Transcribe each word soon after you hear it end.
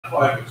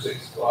5 or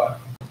 6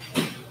 o'clock.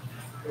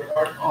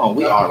 Oh,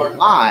 we are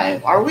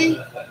live. Are we?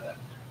 Are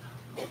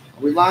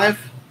we live?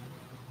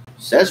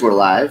 Says we're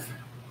live.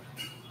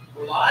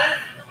 We're live?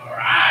 All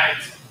right.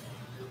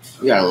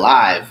 We are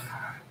live.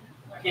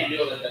 I can't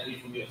do it like that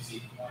from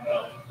UFC.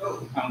 I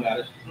don't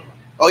got it.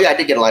 Oh, yeah, I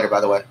did get a lighter, by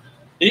the way.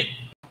 It's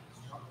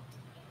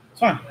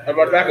fine. I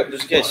brought it back up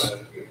just in case. So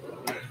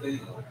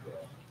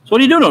what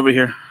are you doing over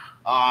here?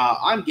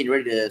 I'm getting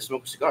ready to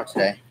smoke a cigar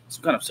today.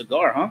 Some kind of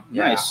cigar, huh?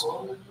 Yeah. Nice.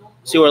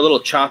 See, we're a little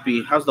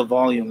choppy. How's the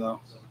volume,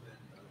 though?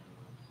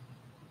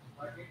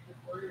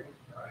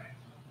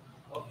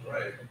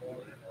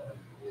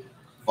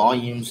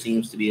 Volume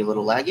seems to be a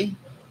little laggy.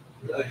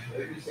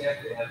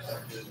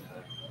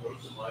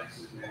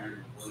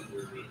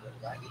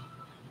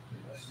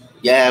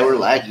 Yeah, we're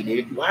laggy,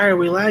 dude. Why are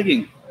we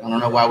lagging? I don't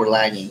know why we're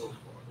lagging.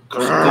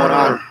 What's going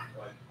on?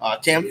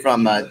 Tim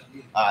from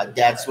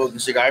Dad Smoking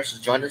Cigars has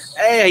joined us.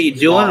 Hey, how you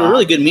doing? A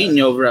really good meeting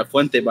you over at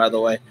Fuente, by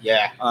the way.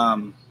 Yeah.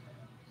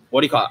 What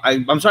do you call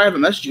it? I'm sorry I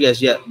haven't messaged you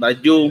guys yet, but I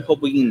do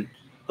hope we can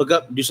hook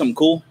up and do something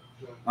cool.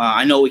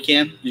 I know we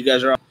can. You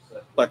guys are up.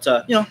 But,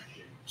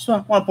 just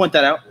want to point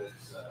that out.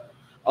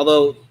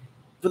 Although,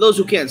 for those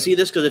who can't see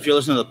this, because if you're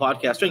listening to the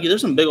podcast, Frankie,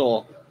 there's some big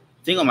old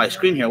thing on my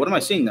screen here. What am I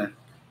seeing there?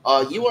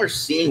 You are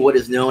seeing what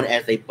is known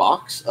as a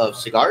box of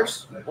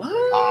cigars.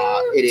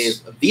 What? It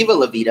is Viva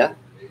La Vida.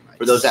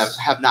 For those that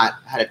have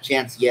not had a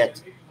chance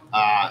yet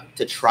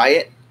to try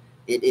it,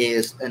 it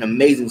is an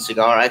amazing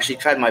cigar. I actually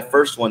tried my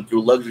first one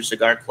through Luxury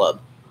Cigar Club.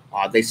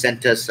 They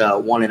sent us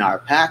one in our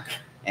pack,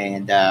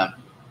 and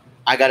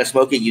I got to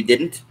smoke it. You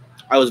didn't.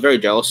 I was very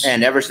jealous.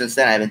 And ever since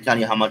then, I've been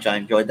telling you how much I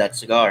enjoyed that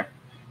cigar.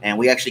 And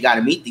we actually got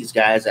to meet these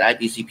guys at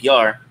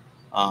IPCPR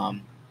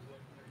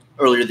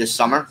earlier this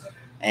summer.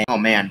 And, oh,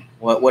 man,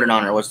 what an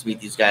honor it was to meet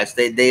these guys.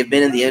 They've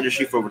been in the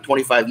industry for over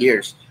 25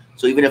 years.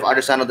 So even if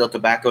Artesano del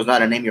Tobacco is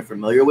not a name you're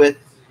familiar with,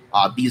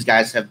 these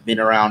guys have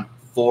been around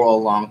for a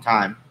long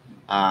time.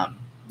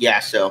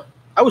 So.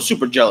 I was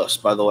super jealous,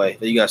 by the way,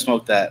 that you guys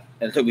smoked that.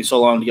 And it took me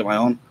so long to get my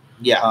own.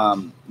 Yeah.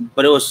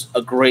 But it was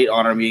a great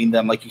honor meeting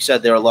them. Like you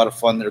said, they're a lot of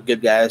fun. They're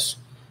good guys.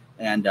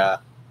 And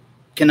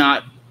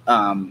cannot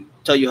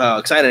tell you how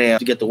excited I am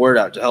to get the word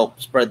out to help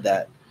spread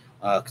that.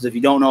 Because if you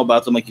don't know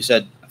about them, like you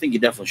said, I think you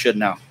definitely should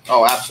now.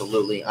 Oh,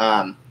 absolutely.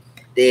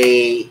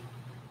 They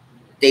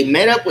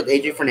met up with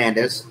AJ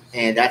Fernandez,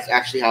 and that's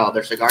actually how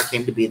their cigar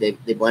came to be.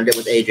 They blended it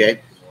with AJ.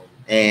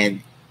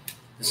 And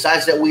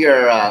besides that, we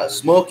are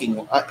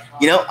smoking.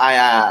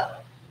 I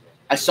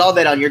saw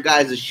that on your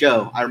guys'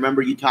 show. I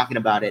remember you talking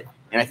about it.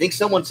 And I think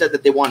someone said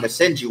that they wanted to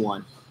send you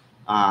one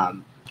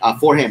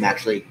for him,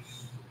 actually,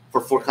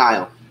 for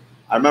Kyle.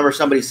 I remember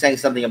somebody saying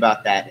something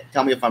about that.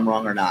 Tell me if I'm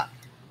wrong or not.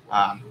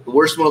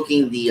 We're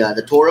smoking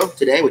the Toro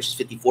today, which is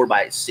 54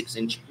 by 6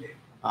 inch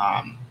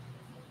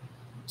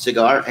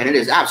cigar, and it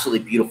is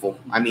absolutely beautiful.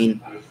 I mean,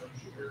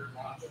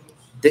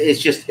 it's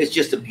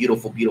just a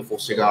beautiful, beautiful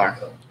cigar.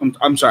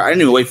 I'm sorry, I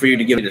didn't even wait for you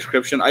to give a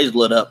description. I just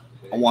lit up.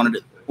 I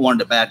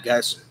wanted it bad,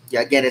 guys.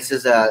 Yeah, again, it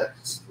says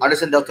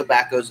Artisan del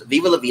Tobacco's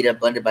Viva La Vida,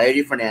 blended by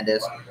AJ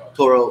Fernandez,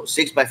 Toro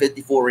 6 by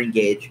 54 ring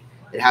gauge.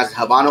 It has a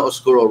Habano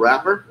Oscuro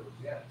wrapper.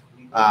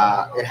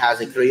 It has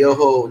a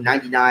Criollo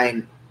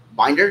 99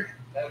 binder,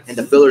 and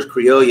the filler's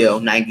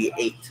Criollo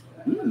 98.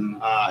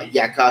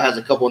 Kyle has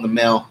a couple in the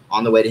mail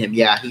on the way to him.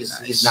 Yeah,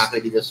 he's not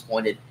going to be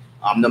disappointed.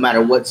 No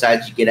matter what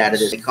size you get out of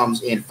this, it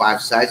comes in 5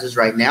 sizes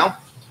right now.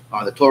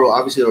 The Toro,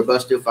 obviously, the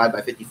Robusto 5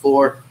 by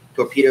 54,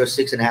 Torpedo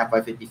 6.5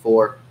 by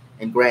 54,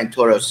 and Grand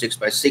Toro 6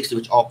 by 60,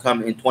 which all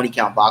come in 20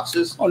 count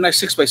boxes. Oh, nice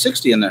 6 by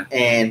 60 in there.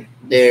 And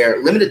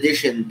their limited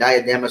edition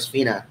Diademas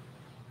Fina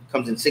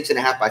comes in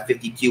 6.5 by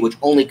 52, which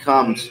only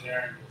comes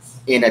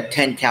in a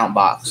 10 count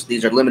box.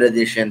 These are limited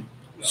edition,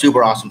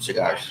 super awesome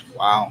cigars.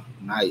 Wow,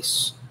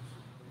 nice.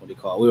 What do you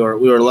call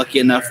it? We were lucky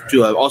enough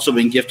to have also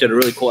been gifted a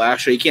really cool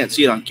ashtray. You can't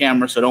see it on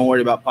camera, so don't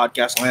worry about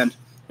podcast land.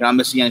 You're not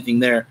missing anything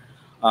there.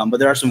 But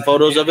there are some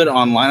photos of it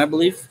online, I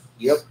believe.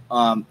 Yep.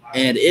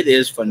 And it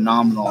is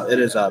phenomenal. It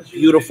is a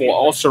beautiful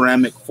all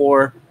ceramic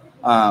 4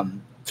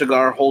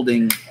 cigar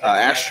holding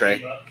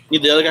ashtray.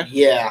 Need the other guy?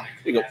 Yeah.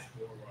 Here you go.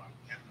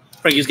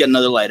 Frankie's getting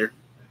another lighter.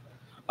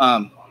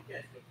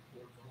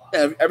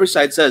 Every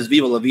side says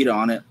Viva La Vida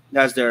on it. It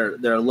has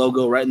their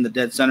logo right in the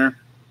dead center.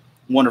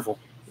 Wonderful.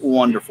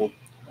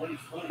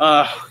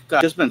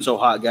 God, it's been so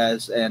hot,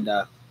 guys. And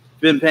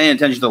been paying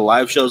attention to the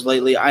live shows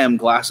lately. I am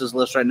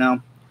glasses-less right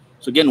now.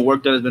 So getting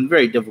work done has been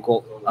very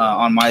difficult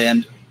on my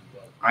end.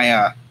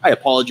 I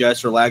apologize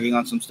for lagging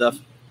on some stuff.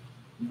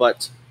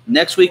 But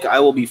next week I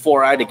will be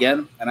 4-eyed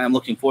again, and I'm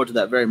looking forward to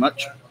that very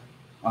much.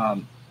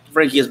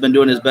 Frankie has been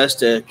doing his best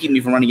to keep me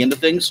from running into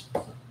things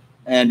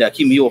and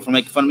keep me from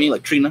making fun of me,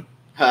 like Trina.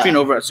 Trina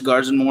over at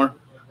Cigars and More,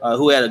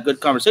 who had a good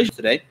conversation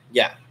today.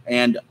 Yeah.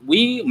 And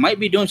we might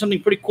be doing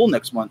something pretty cool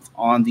next month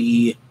on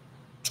the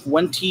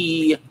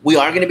 20. We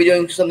are going to be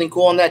doing something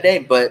cool on that day,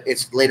 but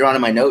it's later on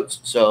in my notes.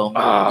 So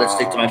let's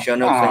stick to my show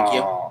notes. Thank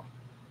you.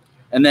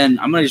 And then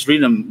I'm going to just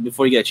read them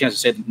before you get a chance to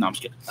say them. No, I'm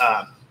just kidding.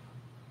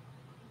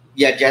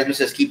 Jasmine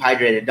says, keep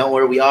hydrated. Don't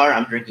worry, we are.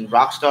 I'm drinking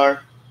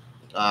Rockstar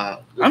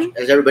Which,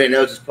 as everybody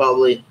knows, is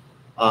probably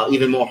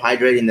even more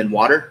hydrating than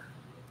water.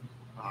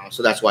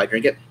 So that's why I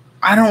drink it.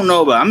 I don't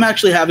know, but I'm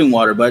actually having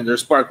water, but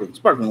there's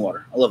sparkling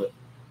water. I love it.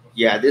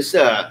 Yeah, this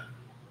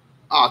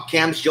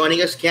Cam's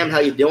joining us. Cam, how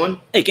you doing?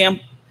 Hey, Cam.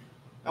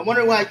 I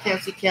wonder why I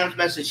can't see Cam's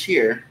message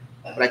here,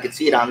 but I can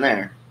see it on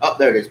there. Oh,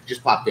 there it is.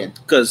 Just popped in.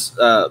 Because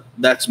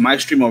that's my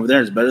stream over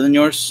there. It's better than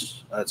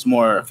yours. It's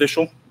more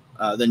official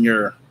than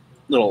your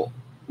little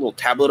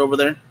tablet over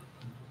there.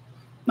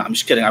 No, I'm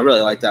just kidding. I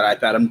really like that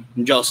iPad.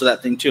 I'm jealous of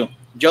that thing, too.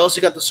 Jealousy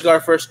got the cigar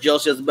first.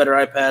 Jealousy has the better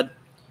iPad.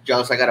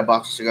 Jealous, I got a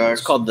box of cigars.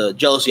 It's called the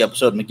Jealousy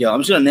episode, Miguel.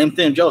 I'm just going to name the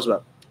thing I'm jealous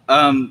about.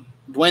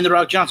 Dwayne The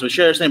Rock Johnson. We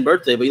share the same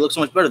birthday, but he looks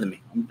so much better than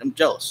me. I'm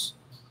jealous.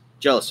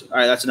 Jealousy. All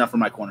right, that's enough for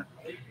my corner.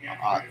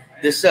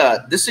 This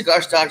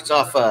cigar starts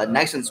off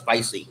nice and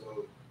spicy.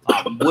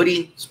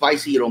 Woody,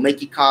 spicy. It'll make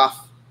you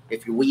cough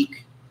if you're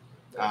weak.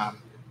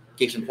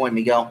 Case in point,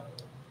 Miguel.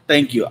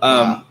 Thank you.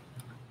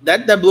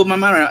 That blew my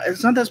mind.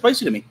 It's not that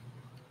spicy to me.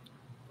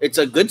 It's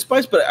a good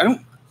spice, but I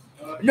don't.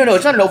 No,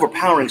 it's not an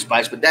overpowering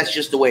spice, but that's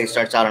just the way it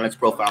starts out on its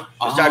profile.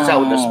 It starts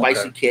out with a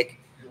spicy kick.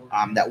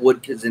 That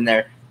wood is in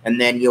there,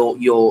 and then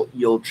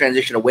you'll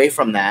transition away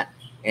from that,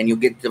 and you'll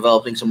get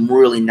developing some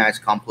really nice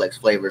complex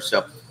flavors.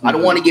 So I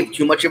don't want to give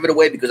too much of it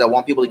away because I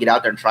want people to get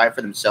out there and try it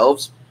for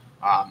themselves.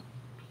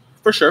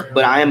 For sure.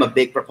 But I am a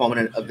big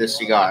proponent of this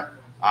cigar.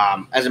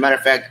 As a matter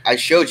of fact, I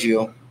showed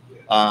you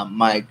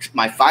my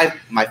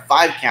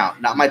five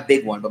count, not my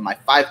big one, but my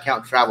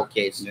 5-count travel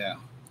case. Yeah.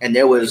 And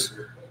there was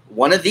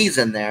one of these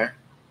in there.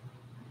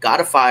 Got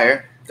a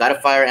Fire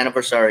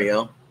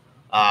Anniversario,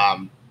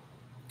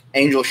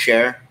 Angel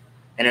Share,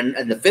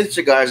 and the 5th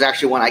cigar is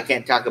actually one I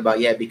can't talk about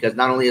yet because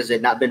not only has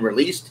it not been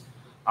released,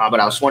 but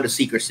I was sworn to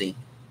secrecy.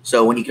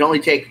 So when you can only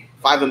take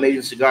 5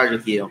 amazing cigars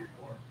with you,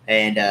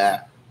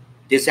 and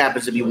this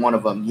happens to be one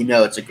of them,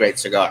 it's a great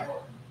cigar.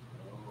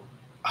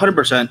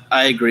 100%,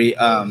 I agree.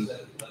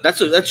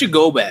 That's your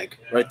go bag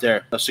right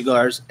there of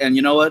cigars, and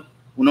you know what?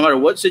 No matter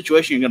what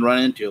situation you're gonna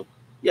run into,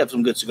 you have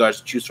some good cigars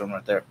to choose from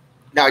right there.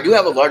 Now, I do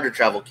have a larger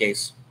travel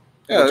case.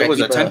 Yeah, was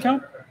it a 10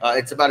 count?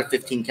 It's about a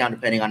 15 count,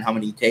 depending on how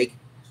many you take.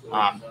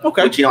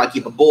 Okay. Which, I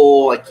keep a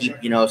bowl. I keep,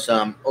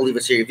 some Oliva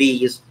Serie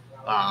V's,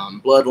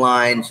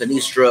 Bloodline,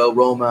 Sinistro,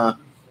 Roma,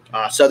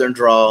 Southern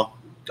Draw.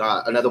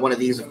 Another one of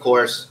these, of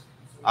course.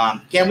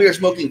 Cam, we are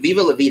smoking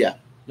Viva La Vida.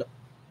 Yep.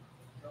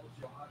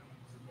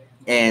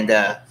 And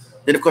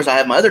then, of course, I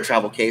have my other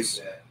travel case,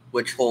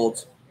 which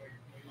holds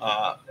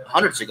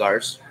 100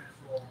 cigars.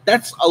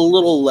 That's a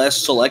little less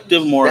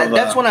selective,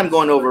 That's when I'm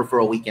going over for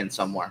a weekend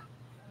somewhere.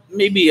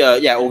 Maybe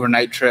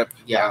overnight trip.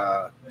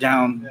 Yeah.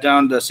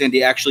 Down to San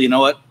Diego. Actually, you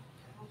know what?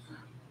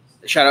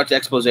 Shout out to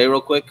Expose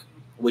real quick.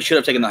 We should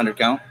have taken the 100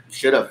 count.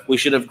 Should have. We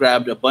should have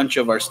grabbed a bunch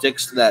of our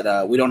sticks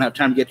that we don't have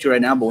time to get to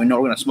right now, but we know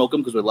we're going to smoke them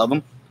because we love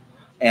them,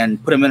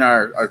 and put them in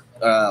our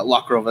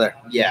locker over there.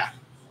 Yeah.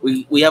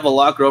 We have a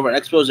locker over at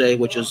Expose,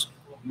 which is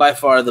by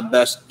far the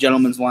best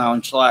gentleman's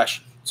lounge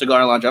 /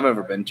 cigar lounge I've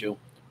ever been to.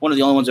 One of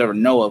the only ones I ever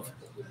know of.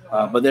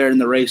 But they're in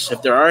the race.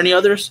 If there are any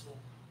others,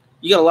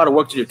 you got a lot of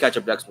work to do to catch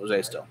up to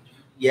Expose still.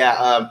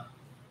 Yeah.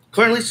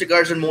 Currently,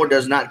 Cigars and More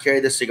does not carry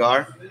this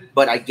cigar,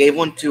 but I gave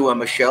one to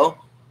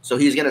Michelle, so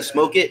he's going to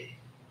smoke it.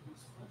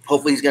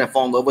 Hopefully, he's going to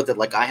fall in love with it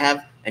like I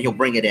have, and he'll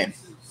bring it in.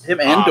 Him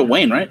and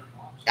Dwayne, right?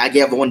 I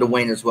gave one to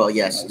Wayne as well,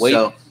 yes.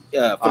 Wayne,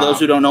 for those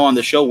who don't know on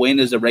the show, Wayne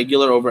is a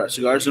regular over at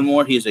Cigars and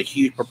More. He's a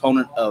huge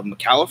proponent of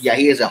McAuliffe. Yeah,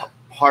 he is a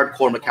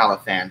hardcore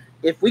McAuliffe fan.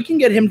 If we can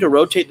get him to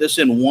rotate this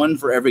in one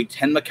for every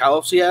 10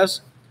 McAuliffes he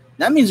has,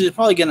 that means he's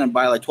probably going to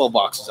buy like 12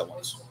 boxes at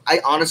once. I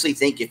honestly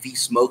think if he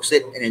smokes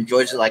it and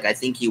enjoys it like I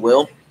think he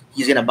will,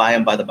 he's going to buy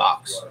them by the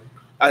box.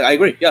 I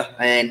agree, yeah.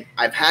 And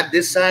I've had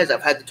this size.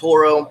 I've had the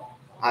Toro.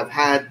 I've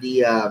had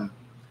the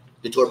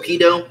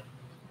Torpedo.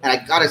 And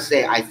I got to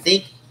say, I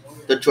think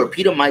the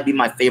Torpedo might be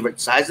my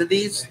favorite size of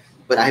these,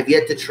 but I have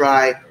yet to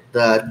try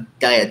the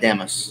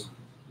Diademas.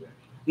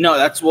 No,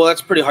 that's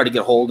pretty hard to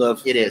get hold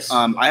of. It is.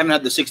 I haven't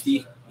had the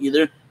 60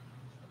 either.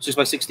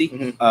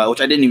 6x60,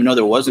 which I didn't even know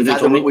there was. We've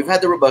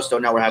had the Robusto.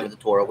 Now we're having the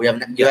Toro. We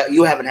haven't.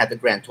 You haven't had the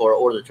Grand Toro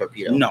or the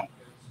Torpedo. No.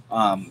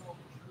 Trying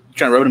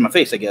to rub it in my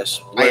face, I guess.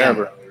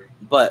 Whatever.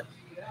 But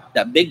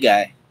that big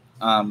guy,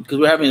 because we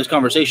were having this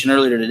conversation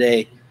earlier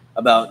today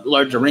about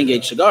larger ring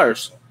gauge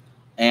cigars,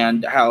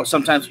 and how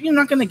sometimes you're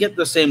not going to get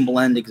the same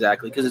blend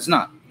exactly because it's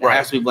not. It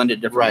has to be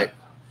blended differently. Right.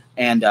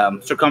 And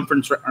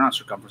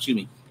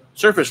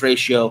surface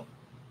ratio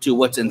to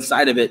what's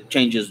inside of it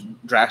changes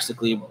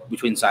drastically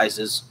between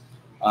sizes.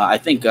 I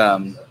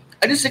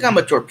just think I'm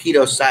a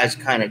Torpedo size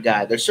kind of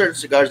guy. There's certain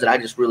cigars that I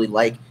just really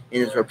like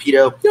in the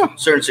Torpedo. Yeah.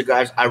 Certain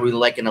cigars I really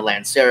like in a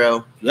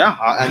Lancero. Yeah.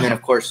 And then,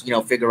 of course,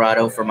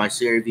 Figurado for my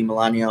Serie V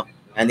Milanio.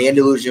 And the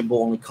Andalusian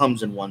Bull only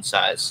comes in one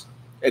size.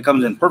 It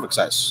comes in perfect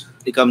size.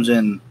 It comes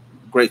in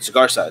great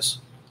cigar size.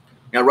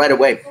 Now, right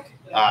away,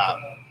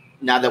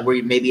 now that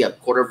we're maybe a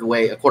quarter of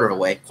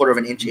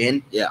an inch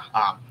in, the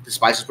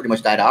spice has pretty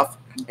much died off.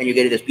 And you're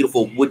getting this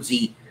beautiful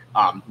woodsy,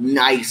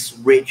 nice,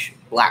 rich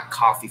black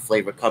coffee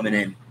flavor coming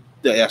in.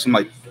 Yeah, some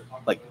like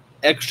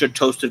extra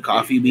toasted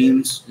coffee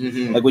beans.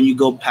 Like when you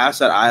go past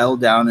that aisle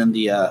down in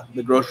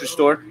the grocery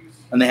store,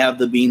 and they have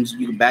the beans,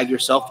 you can bag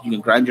yourself, you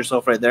can grind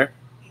yourself right there.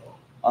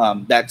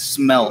 That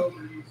smell,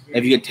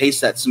 if you can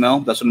taste that smell,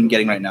 that's what I'm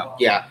getting right now.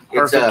 Yeah,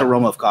 Perfect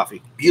aroma of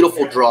coffee.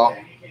 Beautiful draw,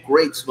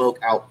 great smoke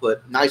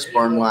output, nice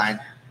burn line.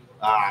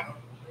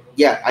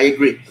 Yeah, I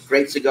agree. A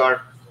great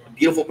cigar,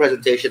 beautiful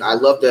presentation. I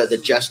love the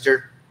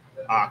jester,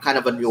 kind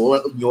of a New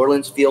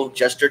Orleans feel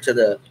jester to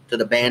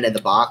the band and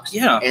the box.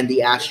 Yeah, and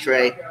the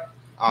ashtray.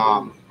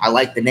 I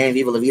like the name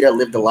Viva La Vida,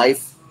 Live the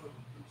Life.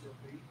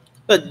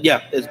 But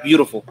yeah, it's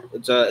beautiful.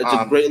 It's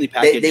a greatly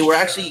packaged. They were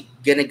actually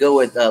gonna go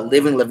with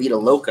Living La Vida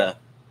Loca,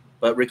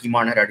 but Ricky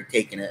Martin had already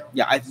taken it.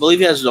 Yeah, I believe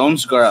he has his own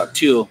cigar out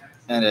too,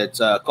 and it's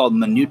called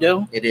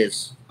Menudo. It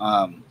is.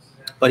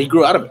 But he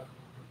grew out of it.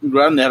 He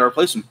grew out and they had to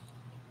replace him.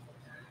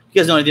 If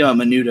you guys know anything about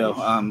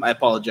Menudo, I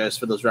apologize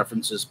for those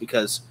references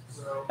because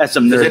that's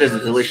some nerd. It is a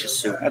delicious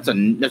soup. That's a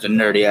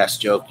nerdy ass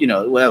joke. You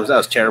know, that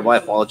was terrible. I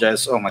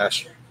apologize. Oh my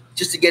gosh.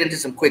 Just to get into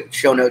some quick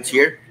show notes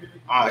here,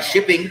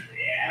 shipping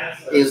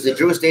is the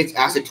Drew Estates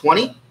Acid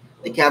 20,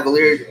 the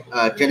Cavalier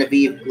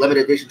Genevieve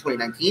Limited Edition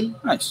 2019.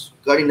 Nice.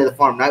 Guardian of the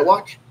Farm Night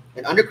Watch,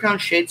 and Underground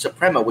Shade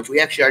Suprema, which we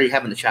actually already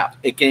have in the shop.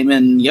 It came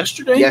in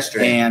yesterday.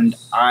 And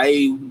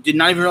I did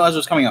not even realize it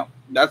was coming out.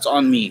 That's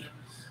on me.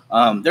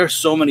 There are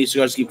so many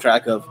cigars to keep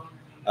track of.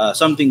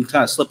 Something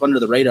kind of slipped under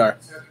the radar.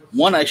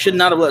 One I should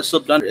not have let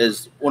slip under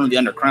is one of the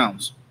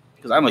Undercrowns,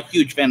 because I'm a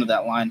huge fan of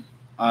that line.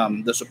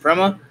 The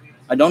Suprema,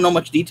 I don't know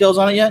much details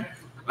on it yet.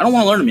 I don't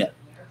want to learn them yet.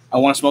 I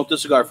want to smoke the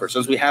cigar first.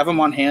 Since we have them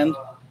on hand,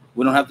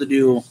 we don't have to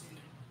you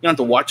don't have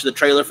to watch the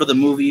trailer for the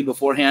movie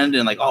beforehand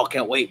and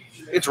can't wait.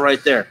 It's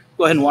right there.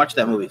 Go ahead and watch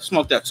that movie.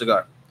 Smoke that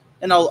cigar.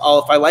 And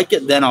I'll if I like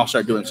it, then I'll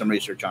start doing some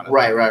research on it.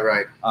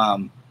 Right.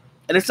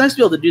 And it's nice to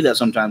be able to do that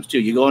sometimes too.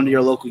 You go into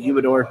your local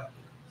humidor,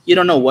 you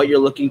don't know what you're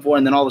looking for,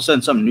 and then all of a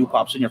sudden something new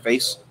pops in your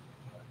face.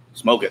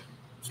 Smoke it.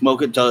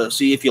 Smoke it to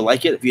see if you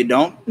like it. If you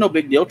don't, no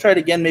big deal. Try it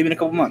again maybe in a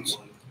couple months.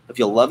 If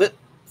you love it,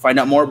 find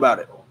out more about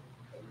it.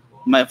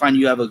 You might find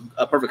you have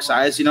a perfect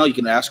size. You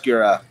can ask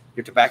your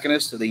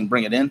tobacconist if they can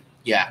bring it in.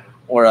 Yeah.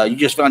 Or you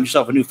just found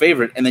yourself a new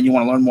favorite, and then you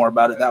want to learn more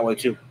about it that way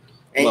too.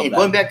 And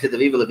going back to the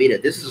Viva La Vida,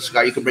 this is a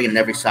cigar you can bring in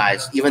every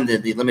size, even the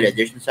limited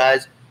edition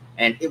size,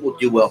 and it will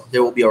do well.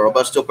 There will be a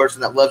Robusto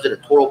person that loves it, a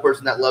Toro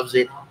person that loves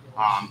it,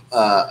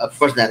 a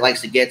person that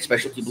likes to get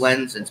specialty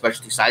blends and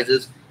specialty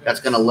sizes that's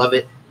going to love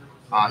it.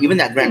 Even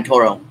that Grand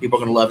Toro, people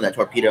are going to love that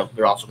Torpedo.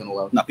 They're also going to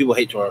love it. No, people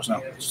hate Toros. No,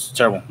 it's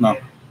terrible. No.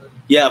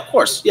 Yeah, of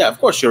course.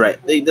 You're right.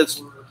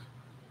 That's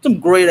some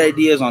great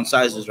ideas on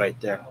sizes right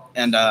there.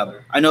 And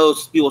I know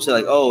people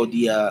say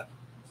the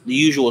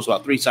usual is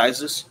about 3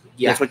 sizes.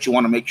 Yeah. That's what you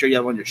want to make sure you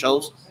have on your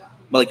shelves.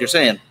 But like you're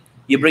saying,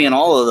 you bring in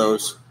all of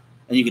those,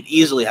 and you could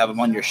easily have them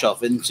on your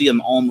shelf and see them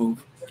all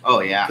move.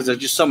 Oh, yeah. Because there's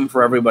just something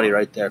for everybody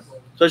right there.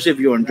 Especially if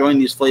you're enjoying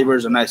these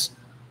flavors. A nice,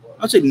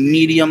 I'd say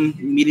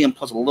medium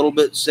plus a little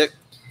bit stick.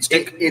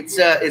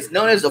 It's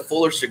known as a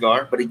fuller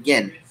cigar, but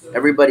again,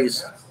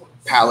 everybody's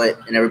palate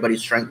and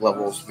everybody's strength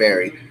levels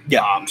vary.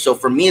 Yeah. So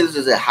for me, this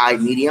is a high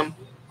medium.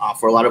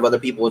 For a lot of other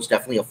people, it's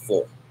definitely a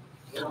full.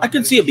 I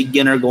could see a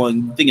beginner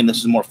thinking this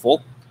is more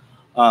full.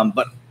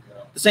 But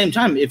at the same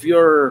time, if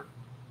you're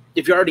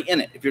already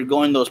in it, if you're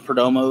going those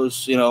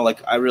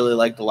Perdomos, I really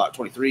like the Lot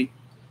 23.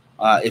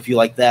 If you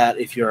like that,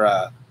 if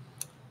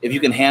you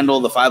can handle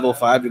the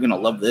 505, you're going to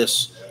love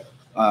this.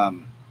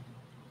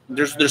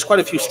 There's quite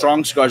a few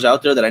strong cigars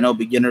out there that I know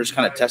beginners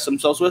kind of test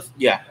themselves with.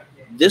 Yeah.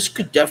 This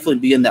could definitely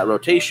be in that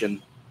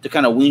rotation to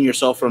kind of wean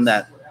yourself from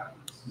that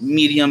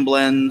medium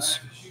blends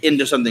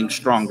into something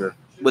stronger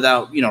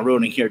without,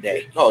 ruining your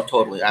day. Oh,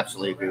 totally.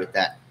 Absolutely agree with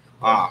that.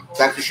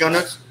 Back to show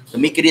notes. The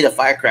Mi Querida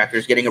Firecracker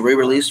is getting a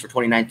re-release for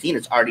 2019.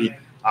 It's already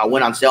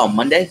went on sale on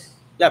Monday.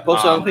 Yeah,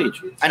 post it on the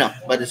page. I know,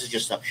 but this is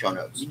just some show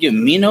notes. You give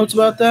me notes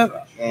about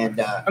that?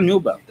 And I knew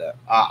about that.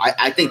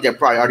 I think they're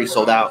probably already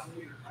sold out.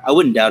 I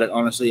wouldn't doubt it,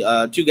 honestly.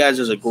 Two Guys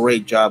does a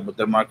great job with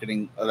their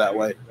marketing that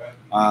way.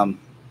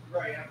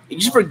 You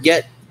just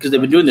forget, because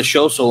they've been doing the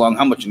show so long,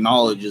 how much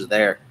knowledge is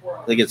there.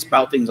 They can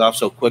spout things off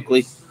so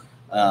quickly.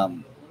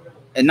 And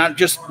not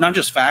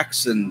just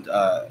facts and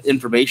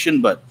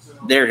information, but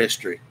their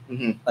history.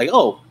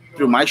 Mm-hmm.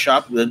 Through my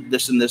shop,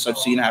 this and this I've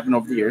seen happen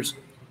over the years,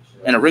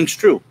 and it rings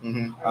true.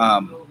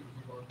 Mm-hmm.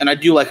 And I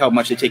do like how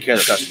much they take care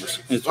of their customers.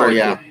 It's very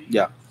cool.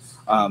 Yeah.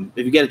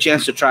 If you get a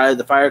chance to try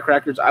the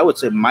firecrackers, I would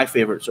say my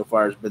favorite so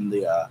far has been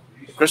the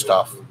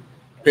Christoph.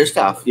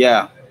 Christoph?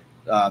 Yeah.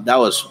 That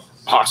was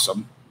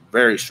awesome.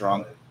 Very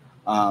strong.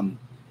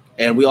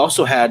 And we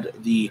also had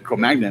the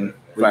Cro-Magnon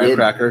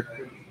firecracker.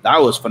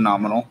 That was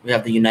phenomenal. We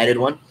have the United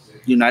one.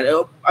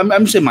 I'm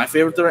going to say my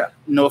favorite there.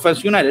 No offense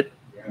to United.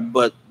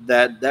 But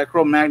that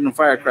Cro-Magnon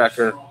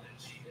firecracker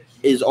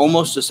is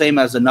almost the same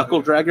as the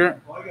Knuckle Dragger.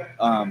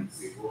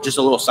 Just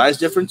a little size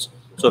difference.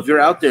 So if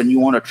you're out there and you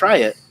want to try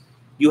it,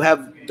 you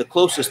have the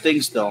closest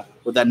thing still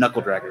with that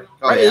Knuckle Dragger.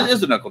 Oh, right? yeah. It is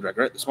the Knuckle Dragger,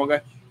 right? The small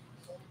guy?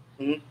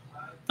 Mm-hmm.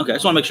 Okay, I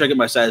just want to make sure I get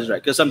my sizes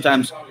right. Because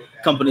sometimes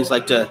companies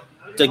like to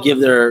give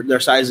their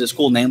sizes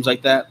cool names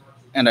like that.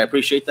 And I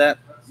appreciate that.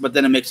 but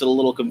then it makes it a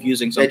little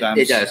confusing sometimes.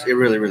 It does. It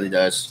really, really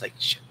does. It's like,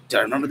 shit, did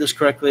I remember this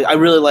correctly? I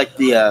really like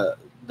the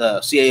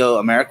CAO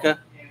America,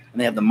 and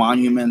they have the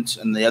monument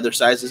and the other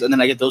sizes, and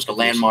then I get those. The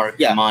landmark,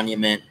 the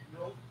monument.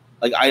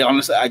 Like I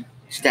honestly,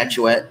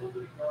 statuette.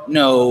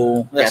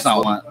 No, that's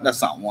not one.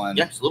 That's not one.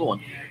 Yeah, it's a little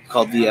one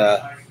called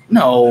the.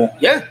 No.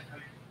 Yeah.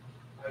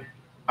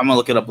 I'm gonna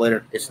look it up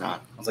later. It's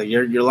not. I was like,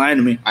 you're lying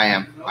to me. I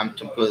am. I'm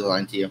completely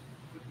lying to you.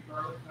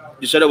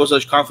 You said it with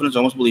such confidence, I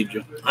almost believed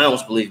you. I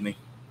almost believe me.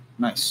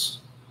 Nice.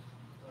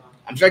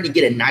 I'm starting to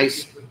get a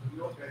nice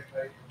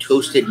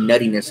toasted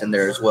nuttiness in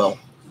there as well.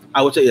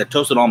 I would say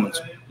toasted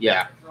almonds.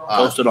 Yeah.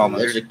 Toasted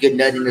almonds. There's a good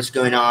nuttiness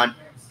going on.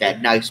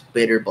 That nice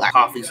bitter black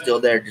coffee still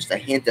there. Just a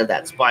hint of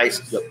that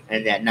spice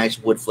and that nice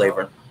wood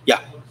flavor. Yeah.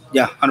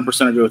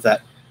 100% agree with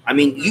that. I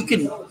mean, you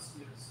can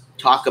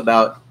talk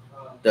about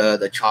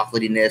the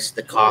chocolatiness,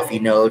 the coffee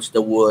notes,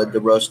 the wood,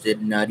 the roasted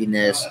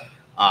nuttiness,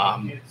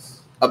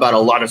 about a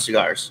lot of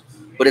cigars.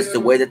 But it's the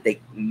way that they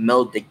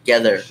meld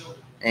together.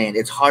 And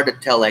it's hard to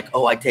tell, like,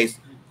 oh, I taste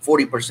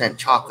 40%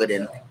 chocolate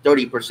and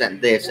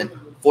 30% this and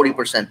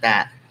 40%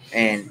 that.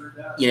 And,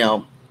 you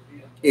know,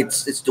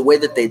 it's the way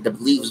that the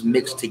leaves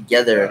mix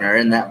together and are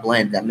in that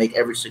blend that make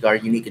every cigar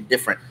unique and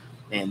different.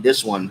 And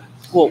this one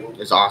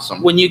is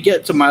awesome. When you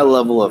get to my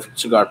level of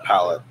cigar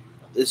palate,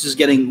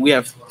 we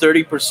have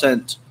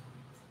 30%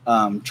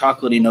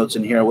 chocolatey notes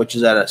in here, which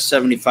is at a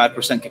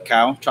 75%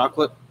 cacao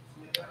chocolate.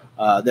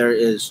 There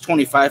is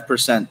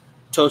 25%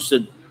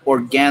 toasted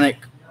organic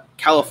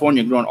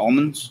California grown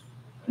almonds.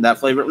 That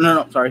flavor.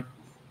 No, sorry.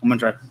 I'm going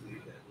to try.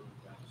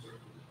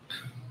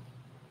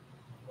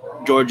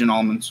 Georgian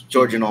almonds.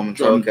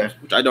 Okay.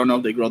 Which I don't know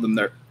if they grow them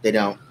there. They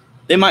don't.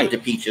 They might. The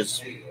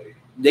peaches.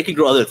 They could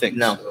grow other things.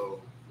 No.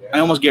 I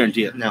almost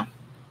guarantee it. No.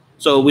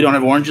 So we don't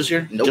have oranges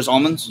here? Nope. Just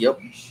almonds?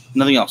 Yep.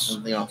 Nothing else?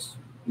 Nothing else.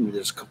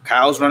 There's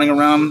cows running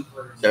around.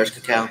 There's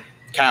cacao.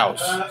 Cows.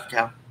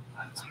 Cacao.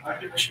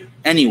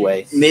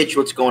 Anyway. Mitch,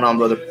 what's going on,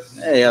 brother?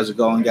 Hey, how's it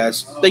going,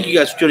 guys? Thank you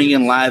guys for tuning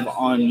in live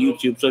on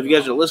YouTube. So if you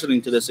guys are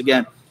listening to this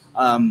again,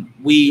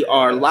 we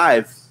are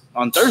live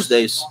on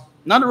Thursdays.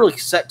 Not a really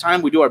set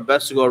time. We do our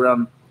best to go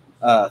around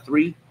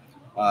 3,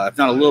 if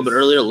not a little bit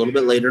earlier, a little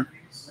bit later.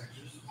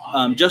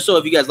 Just so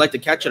if you guys like to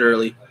catch it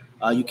early,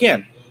 you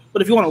can.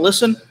 But if you want to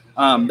listen,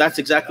 that's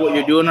exactly what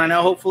you're doing right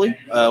now, hopefully.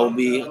 It will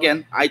be,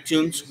 again,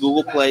 iTunes,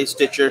 Google Play,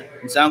 Stitcher,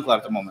 and SoundCloud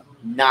at the moment.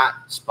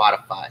 Not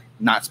Spotify.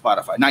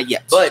 Not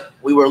yet. But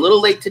we were a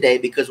little late today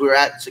because we were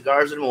at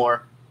Cigars and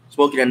More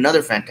smoking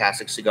another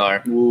fantastic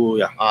cigar. Ooh,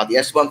 yeah. The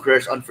Esteban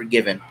Carreras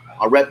Unforgiven.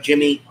 Our rep,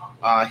 Jimmy,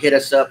 hit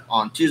us up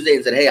on Tuesday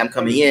and said, hey, I'm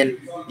coming in.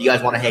 You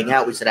guys want to hang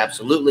out? We said,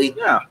 absolutely.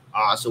 Yeah.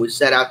 So we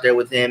sat out there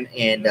with him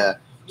and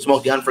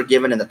smoked the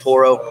Unforgiven and the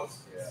Toro.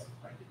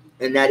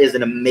 And that is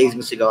an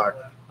amazing cigar.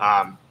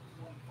 I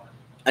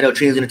know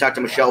Trina's going to talk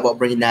to Michelle about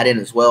bringing that in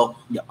as well.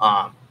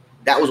 Yeah.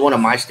 That was one of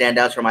my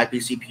standouts from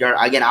IPCPR.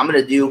 Again, I'm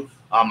going to do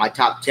my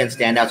top 10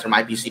 standouts from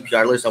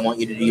IPCPR list. I want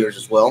you to do yours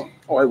as well.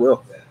 Oh, I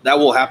will. That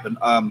will happen.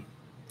 And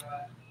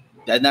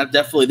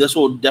this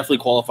will definitely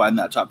qualify in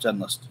that top 10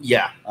 list.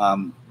 Yeah.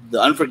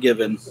 The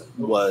Unforgiven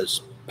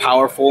was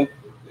powerful.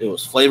 It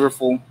was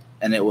flavorful,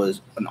 and it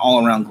was an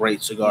all-around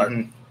great cigar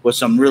with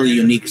some really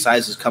unique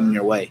sizes coming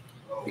your way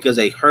because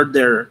they heard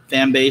their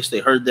fan base, they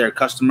heard their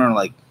customer,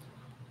 like,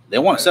 they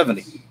want a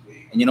 70.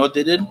 And you know what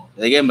they did?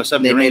 They gave them a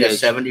 70 ring gauge. They made a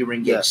 70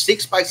 ring gauge.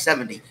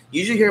 6x70.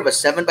 Usually hear of a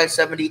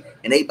 7x70,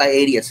 an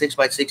 8x80, a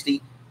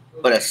 6x60,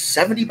 but a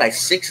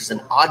 70x6 is an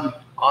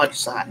odd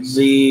size.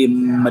 The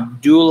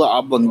medulla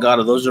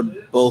oblongata, those are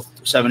both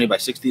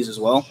 70x60s as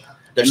well.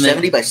 They're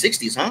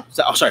 70x60s, huh?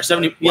 Oh, sorry,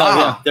 70.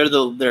 Wow.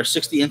 Yeah, they're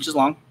 60 inches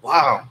long.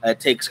 Wow.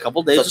 It takes a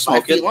couple days to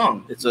smoke 5 feet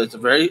long. It's a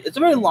very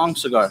long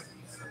cigar.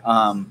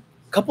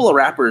 Couple of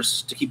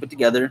wrappers to keep it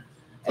together.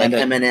 Like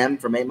M&M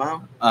from 8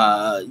 Mile?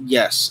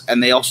 Yes,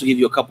 and they also give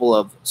you a couple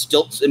of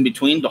stilts in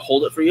between to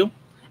hold it for you.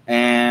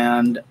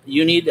 And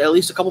you need at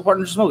least a couple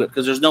partners to smoke it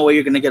because there's no way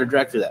you're going to get a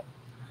drag through that.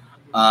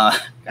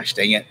 Gosh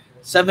dang it.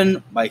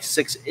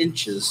 7x6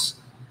 inches.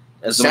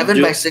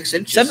 7x6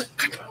 inches?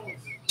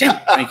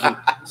 Thank you.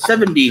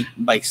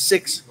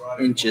 70x6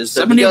 inches.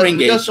 So 70 ring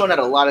gauge. We're showing out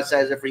a lot of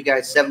sizes there for you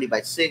guys.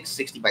 70x6,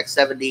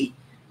 60x70,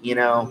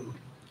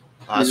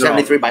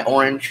 73 by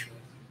orange.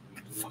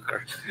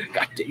 Fucker.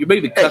 God damn, you're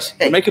making me cuss.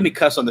 You're making me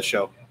cuss on the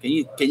show. Can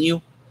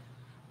you?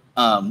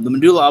 The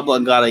medulla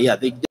oblongata, yeah,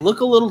 they look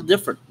a little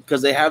different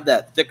because they have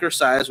that thicker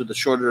size with the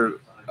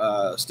shorter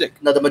stick.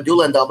 No, the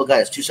medulla and the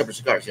oblongata is 2 separate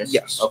cigars, yes?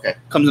 Yes. Okay.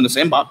 Comes in the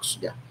same box.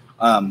 Yeah.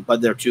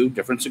 But they're 2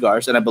 different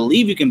cigars, and I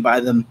believe you can buy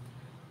them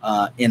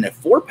in a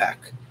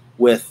 4-pack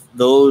with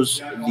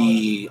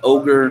the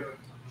Ogre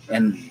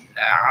and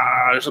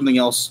there's something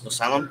else.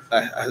 Asylum?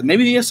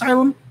 Maybe the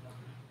Asylum?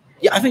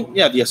 Yeah, I think,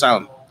 the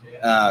Asylum.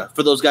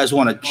 For those guys who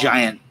want a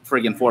giant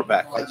friggin'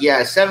 4-pack. Yeah,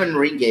 a 7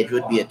 ring gauge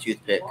would be a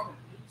toothpick.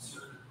 So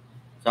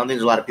I don't think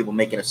there's a lot of people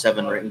making a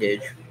 7 ring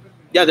gauge.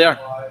 Yeah, they are.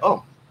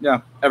 Oh.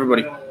 Yeah,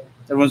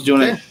 everyone's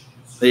doing it.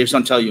 They just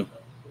don't tell you.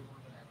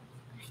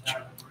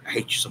 I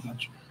hate you so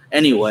much.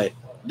 Anyway,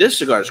 this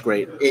cigar is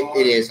great.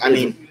 It is. I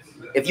mean,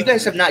 if you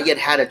guys have not yet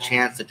had a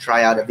chance to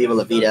try out a Viva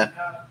La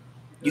Vida,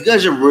 You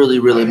guys are really,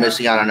 really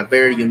missing out on a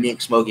very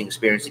unique smoking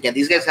experience. Again,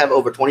 these guys have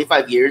over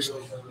 25 years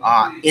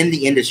in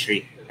the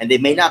industry, and they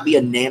may not be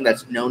a name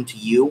that's known to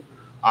you,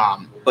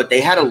 but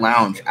they had a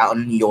lounge out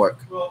in New York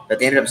that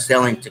they ended up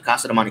selling to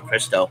Casa de Monte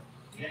Cristo.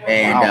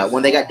 And Wow.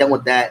 when they got done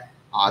with that,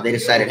 they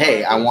decided,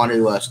 hey, I want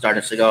to start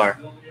a cigar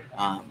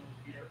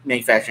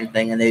manufacturing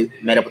thing, and they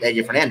met up with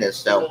AJ Fernandez.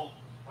 So,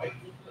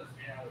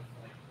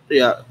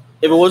 Yeah,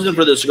 if it wasn't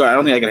for the cigar, I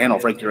don't think I could handle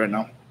Frankie right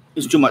now.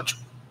 It's too much.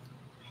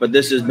 But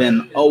this has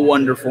been a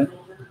wonderful.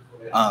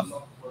 I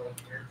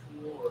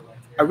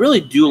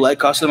really do like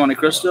Casa de Monte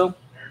Cristo.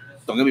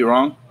 Don't get me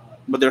wrong,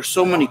 but there's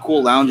so many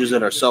cool lounges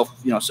that are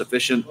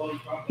sufficient,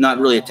 not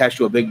really attached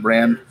to a big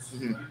brand.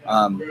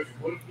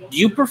 Do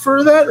you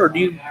prefer that, or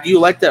do you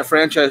like that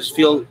franchise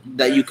feel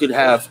that you could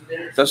have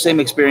the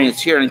same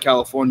experience here in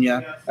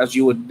California as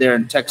you would there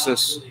in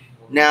Texas?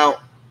 now,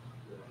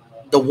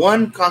 the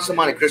one Casa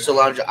Monte Cristo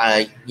lounge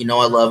I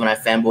love and I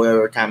fanboy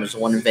every time is the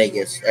one in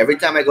Vegas. Every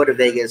time I go to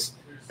Vegas,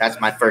 that's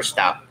my first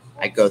stop.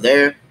 I go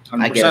there,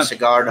 100%. I get a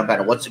cigar, no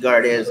matter what cigar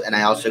it is, and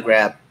I also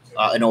grab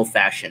an old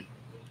fashioned.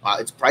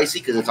 It's pricey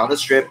because it's on the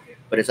strip,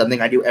 but it's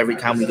something I do every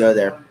time we go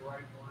there.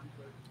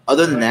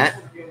 Other than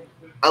that,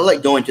 I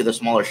like going to the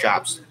smaller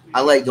shops.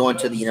 I like going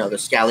to the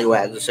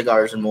Scallywags, the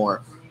Cigars and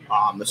More,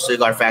 the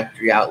Cigar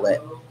Factory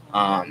outlet.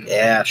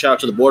 Yeah, shout out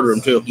to the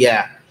boardroom too.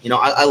 Yeah,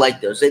 I like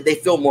those. They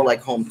feel more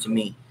like home to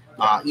me.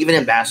 Even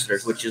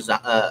Ambassadors, which is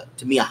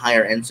to me a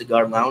higher end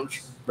cigar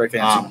lounge. Very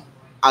fancy.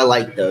 I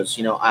like those.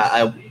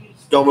 I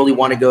don't really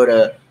want to go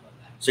to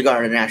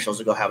Cigar Internationals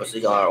to go have a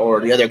cigar, or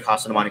the other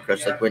Casa de Monte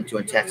Cristo like went to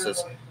in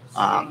Texas.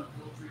 I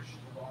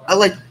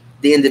like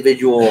the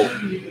individual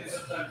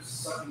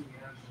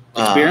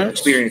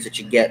experience that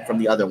you get from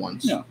the other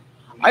ones. Yeah,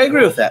 I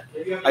agree with that.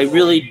 I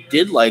really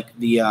did like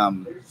the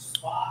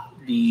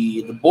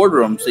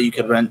boardrooms that you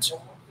could rent,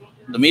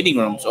 the meeting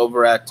rooms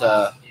over at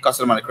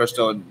Casa de Monte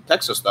Cristo in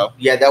Texas, though.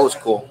 Yeah, that was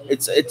cool.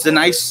 It's a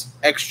nice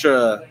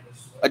extra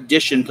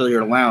addition to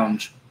your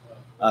lounge,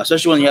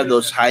 especially when you have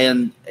those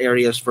high-end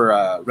areas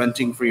for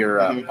renting for your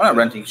not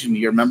renting, excuse me,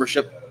 your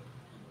membership.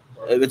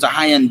 If it's a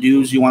high-end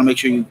dues, you want to make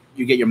sure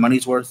you get your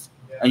money's worth,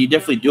 and you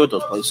definitely do at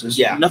those places.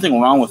 Yeah, nothing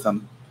wrong with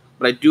them,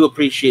 but I do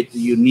appreciate the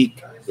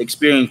unique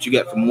experience you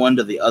get from one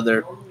to the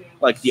other,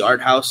 like the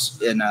art house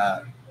in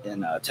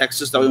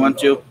Texas that we went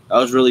to. That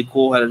was really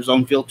cool. Had its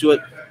own feel to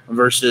it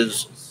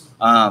versus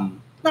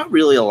not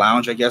really a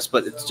lounge, I guess,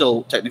 but it's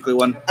still technically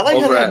one. I like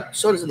how they had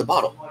sodas in the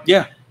bottle.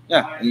 Yeah,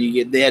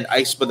 and they had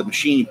ice by the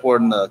machine. You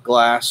poured in the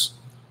glass,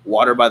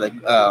 water by the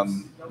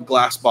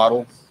glass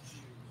bottle.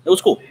 It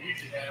was cool.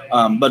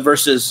 But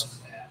versus,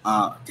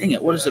 dang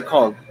it, what is it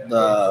called?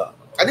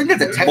 I think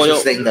that's a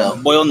Texas thing, though.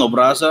 Boyo no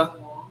Brasa.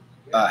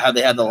 How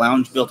they had the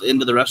lounge built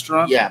into the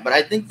restaurant. Yeah, but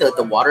I think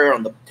the water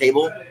on the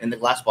table in the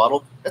glass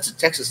bottle, that's a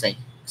Texas thing.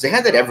 Because they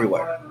had that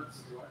everywhere.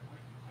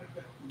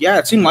 Yeah,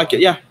 it seemed like it.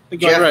 Yeah, I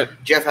think you're right.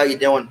 Jeff, how you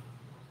doing?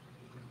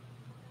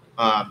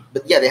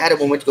 But yeah, they had it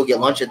when we went to go get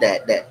lunch at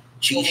that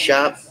cheese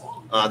shop.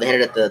 They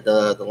had it at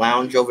the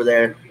lounge over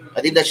there.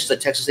 I think that's just a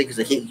Texas thing because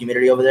the heat and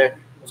humidity over there.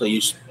 So you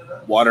use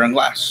water and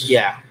glass.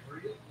 Yeah.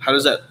 How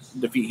does that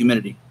defeat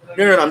humidity?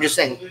 No. I'm just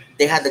saying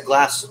they had the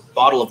glass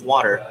bottle of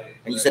water,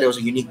 and you said it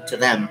was unique to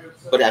them.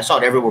 But I saw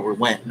it everywhere we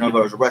went. There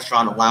was a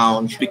restaurant, a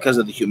lounge. Because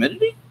of the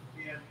humidity?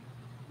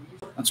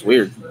 That's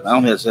weird. I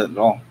don't think that's it at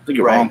all. I think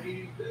you're wrong.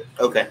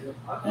 Okay. Yeah.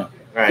 All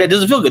right. Yeah, it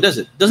doesn't feel good, does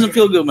it? It doesn't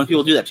feel good when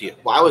people do that to you.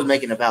 Well, I was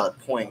making a valid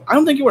point. I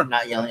don't think you were.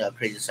 Not yelling out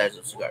crazy sizes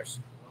of cigars.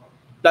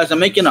 Guys, I'm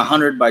making a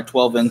 100 by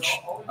 12 inch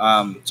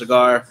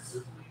cigar.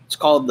 It's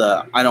called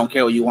the I Don't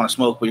Care What You Want to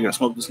Smoke, but you're going to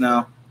smoke this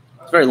now.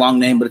 It's a very long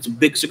name, but it's a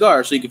big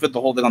cigar, so you can fit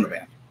the whole thing on the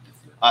band.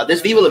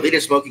 This Viva La Vida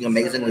is smoking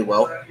amazingly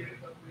well.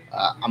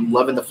 I'm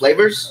loving the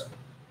flavors.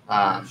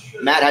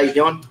 Matt, how you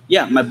doing?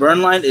 Yeah, my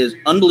burn line is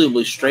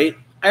unbelievably straight.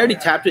 I already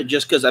tapped it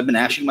just because I've been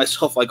ashing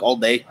myself like all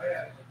day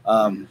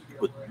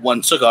with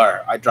one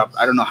cigar. I dropped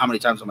I don't know how many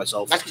times on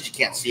myself. That's because you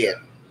can't see it.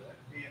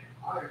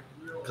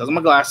 Because of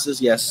my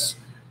glasses, yes.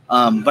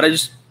 But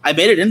I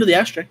made it into the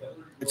ashtray.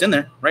 It's in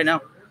there right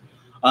now.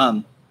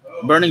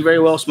 Burning very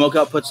well. Smoke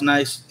output's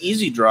nice.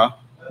 Easy draw.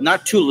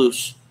 Not too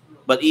loose,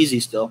 but easy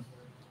still.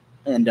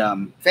 And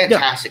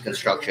fantastic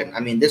construction. I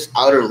mean, this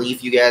outer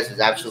leaf, you guys, is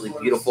absolutely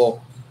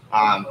beautiful.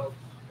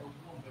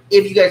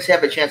 If you guys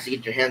have a chance to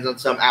get your hands on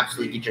some,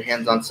 absolutely get your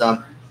hands on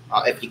some.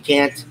 If you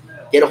can't,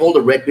 get a hold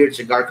of Redbeard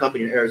Cigar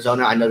Company in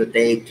Arizona. I know that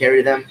they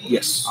carry them.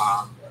 Yes.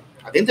 I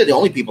think they're the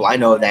only people I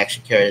know that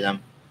actually carry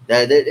them.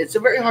 It's a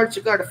very hard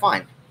cigar to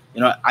find.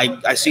 You know,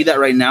 I see that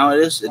right now.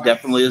 It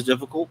definitely is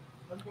difficult.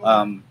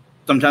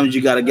 Sometimes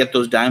you got to get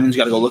those diamonds.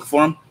 You got to go look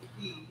for them.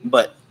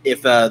 But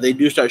if they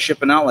do start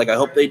shipping out, like I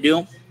hope they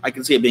do, I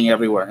can see it being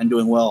everywhere and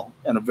doing well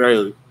in a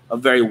very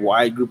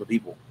wide group of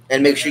people.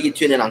 And make sure you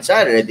tune in on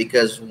Saturday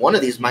because one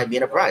of these might be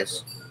in a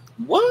prize.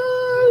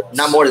 What?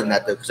 Not more than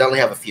that, though, because I only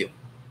have a few.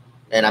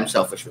 And I'm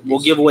selfish with these. We'll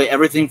give away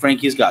everything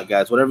Frankie's got,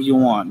 guys. Whatever you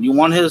want. You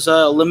want his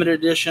limited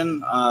edition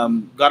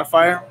God of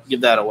Fire?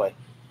 Give that away.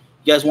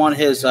 You guys want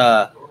his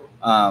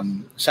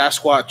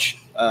Sasquatch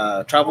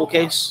travel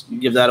case? You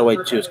give that away,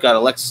 too. It's got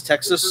Alexis,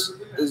 Texas.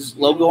 his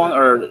logo on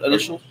or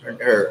initial?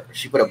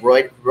 She put a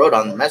wrote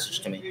on the message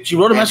to me. She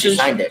wrote a message, she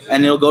signed it,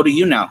 and it'll go to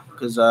you now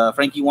because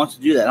Frankie wants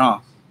to do that, huh?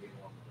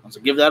 Wants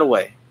to give that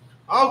away.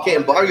 Okay,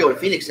 and Barrio in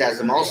Phoenix has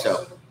them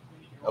also.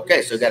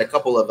 Okay, so we got a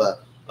couple of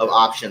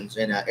options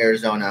in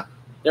Arizona.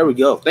 There we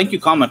go. Thank you,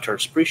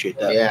 commenters. Appreciate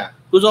that. Yeah.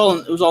 Who's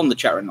all in the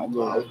chat right now?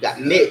 We've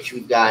got Mitch.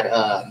 We've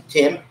got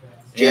Tim,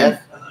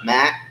 Jeff,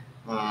 Matt,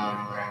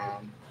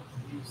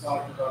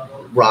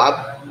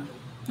 Rob.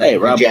 Hey,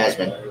 Rob.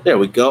 Jasmine. There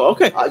we go.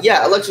 Okay.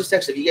 Yeah, Alexis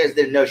texted. If you guys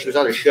didn't know, she was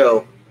on a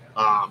show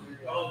a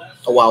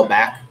while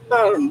back.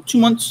 2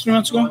 months, 3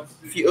 months ago.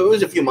 It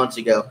was a few months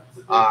ago.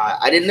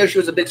 I didn't know she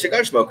was a big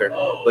cigar smoker,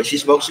 but she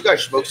smokes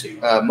cigars. She smokes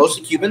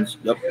mostly Cubans.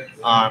 Yep.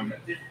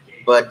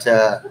 But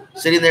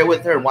sitting there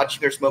with her and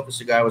watching her smoke a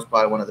cigar was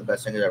probably one of the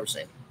best things I've ever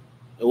seen.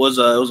 It was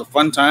a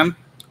fun time.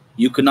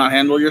 You could not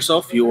handle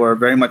yourself. You were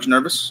very much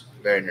nervous.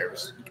 Very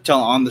nervous. You could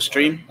tell on the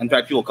stream. In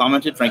fact, people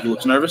commented, Frankie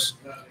looks nervous.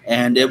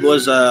 And it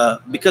was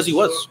because he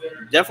was.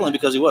 Definitely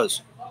because he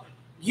was.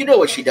 You know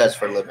what she does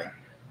for a living.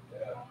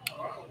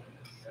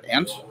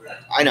 And?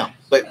 I know.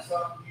 But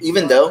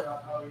even though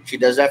she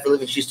does that for a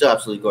living, she's still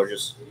absolutely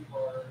gorgeous.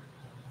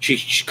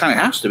 She kind of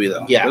has to be,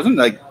 though. Yeah. Doesn't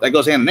that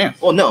goes hand in hand.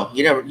 Well, no.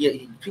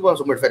 People have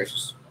some weird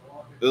fetishes.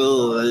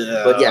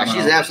 But yeah,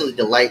 she's an absolute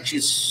delight.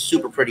 She's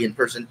super pretty in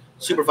person.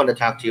 Super fun to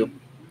talk to.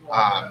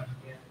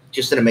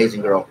 Just an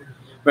amazing girl.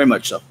 Very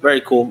much so.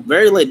 Very cool.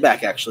 Very laid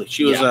back, actually.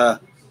 She was,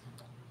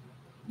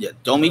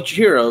 don't meet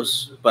your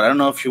heroes, but I don't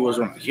know if she was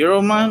a hero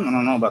of mine. I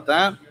don't know about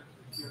that.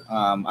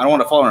 I don't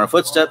want to follow in her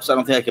footsteps. I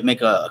don't think I could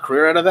make a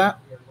career out of that.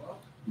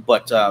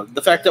 But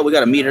the fact that we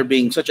got to meet her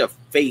being such a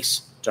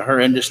face to her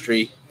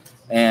industry,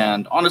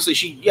 and honestly,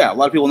 a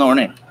lot of people know her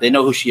name. They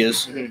know who she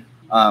is.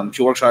 Mm-hmm.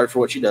 She works hard for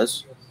what she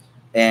does.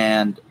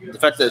 And the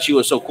fact that she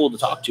was so cool to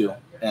talk to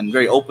and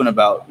very open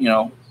about,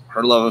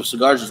 her love of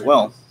cigars as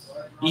well.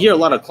 You hear a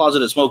lot of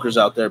closeted smokers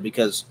out there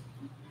because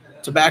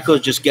tobacco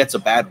just gets a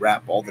bad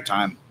rap all the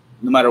time,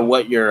 no matter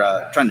what you're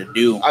trying to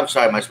do. I'm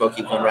sorry, my smoke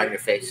keeps going right in your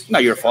face.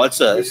 Not your fault.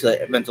 It's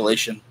a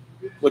ventilation,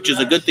 which is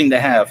a good thing to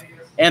have.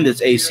 And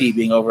it's AC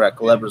being over at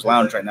Calebra's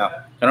Lounge right now.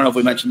 I don't know if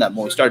we mentioned that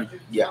when we started.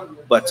 Yeah.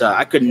 But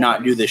I could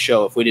not do this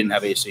show if we didn't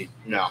have AC.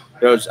 No.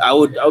 I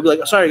would be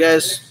like, sorry,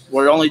 guys,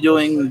 we're only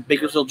doing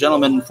Bakersfield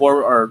Gentlemen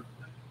for our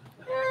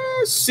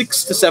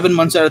 6 to 7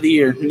 months out of the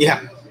year.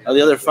 Yeah. The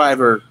other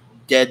 5 are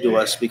dead to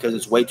us because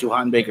it's way too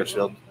hot in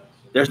Bakersfield.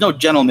 There's no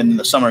gentlemen in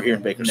the summer here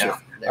in Bakersfield.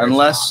 No,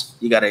 unless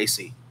you got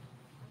AC.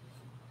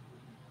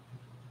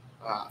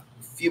 A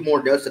few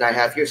more notes that I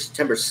have here.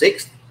 September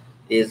 6th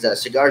is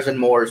Cigars and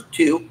More's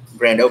 2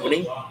 grand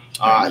opening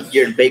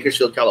here in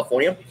Bakersfield,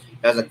 California.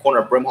 That's in the corner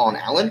of Brimhall and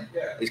Allen.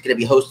 It's going to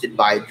be hosted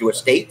by Drew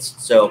Estates.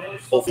 So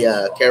hopefully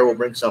Kara will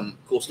bring some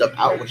cool stuff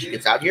out when she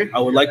gets out here. I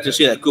would like to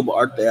see that Cuba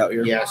art day out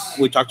here. Yes.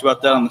 We talked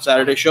about that on the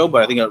Saturday show,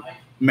 but I think it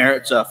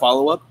merits a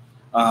follow-up.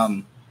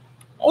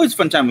 Always a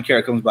fun time when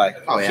Kara comes by.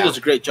 Oh, yeah. She does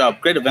a great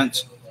job. Great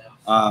events.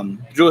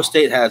 Drew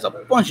Estate has a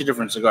bunch of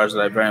different cigars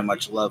that I very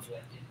much love.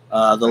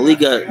 The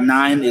Liga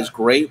 9 is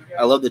great.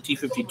 I love the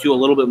T52 a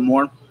little bit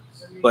more,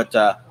 but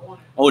I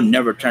would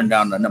never turn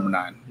down the number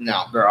 9.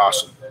 No. They're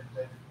awesome.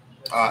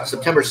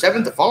 September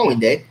 7th, the following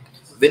day,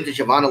 Vintage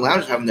Havana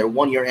Lounge is having their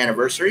 1-year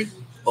anniversary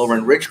over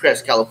in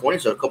Ridgecrest, California,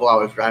 so a couple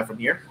hours drive from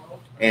here.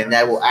 And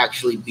that will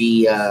actually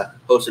be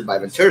hosted by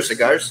Ventura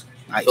Cigars.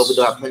 Nice. So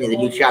they'll have plenty of the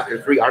new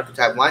Chapter 3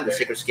 archetype line, the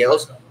Sacred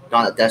Scales,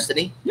 Dawn of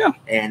Destiny. Yeah.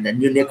 And the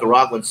new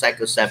Nicaraguan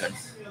Psycho 7.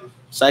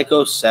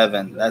 Psycho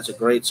 7. That's a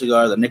great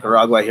cigar. The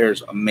Nicaragua here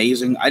is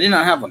amazing. I did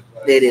not have one.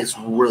 It is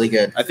really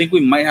good. I think we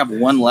might have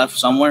one left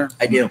somewhere.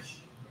 I do.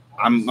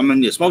 I'm going to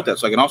need to smoke that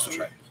so I can also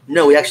try it.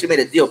 No, we actually made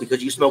a deal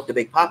because you smoked the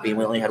Big Poppy and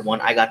we only had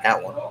one. I got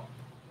that one.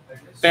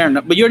 Fair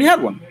enough. But you already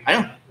had one.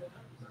 I know.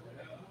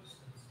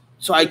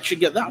 So I should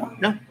get that one.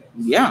 No.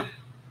 Yeah.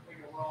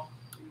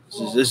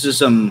 This is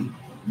some.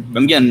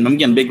 I'm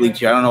getting big leagues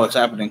here. I don't know what's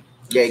happening.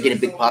 Yeah, you're getting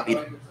Big Poppy.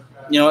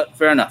 You know what?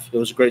 Fair enough. It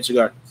was a great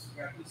cigar.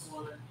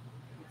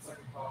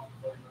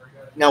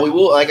 Now we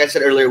will, like I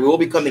said earlier, we will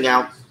be coming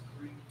out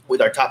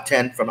with our top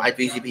 10 from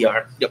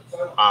IPCPR. Yep.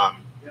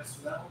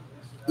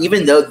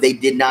 Even though they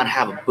did not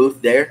have a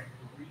booth there,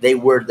 they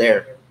were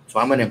there. So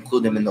I'm going to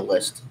include them in the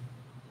list.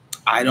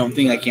 I don't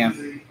think I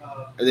can.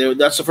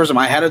 That's the first time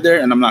I had it there,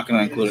 and I'm not going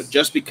to include it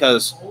just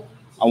because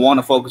I want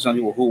to focus on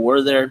people who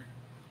were there,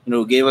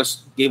 who gave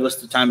us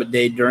the time of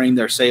day during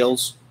their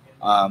sales.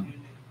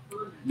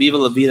 Viva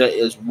La Vida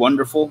is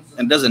wonderful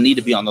and doesn't need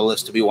to be on the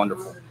list to be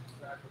wonderful.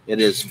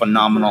 It is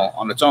phenomenal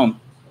on its own.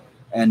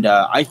 And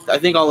I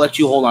think I'll let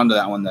you hold on to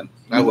that one then.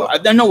 I will. I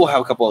know we'll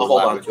have a couple of I'll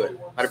hold on to it.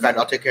 Matter of fact,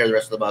 I'll take care of the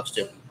rest of the box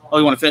too. Oh,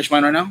 you want to finish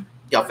mine right now?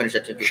 Yeah, I'll finish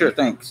that too. Sure,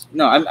 thanks.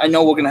 No, I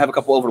know we're going to have a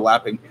couple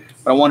overlapping,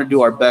 but I want to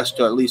do our best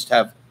to at least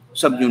have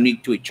something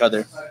unique to each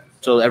other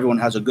so everyone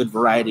has a good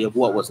variety of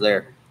what was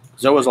there.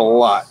 Because there was a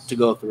lot to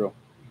go through.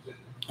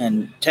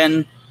 And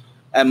 10,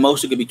 at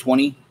most, it could be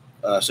 20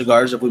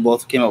 cigars if we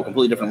both came out with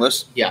completely different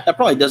lists. Yeah. That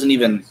probably doesn't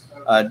even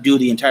do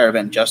the entire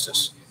event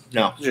justice.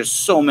 No. There's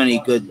so many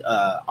good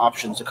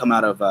options to come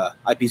out of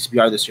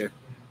IPCPR this year.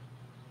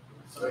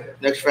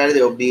 Next Friday,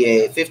 there will be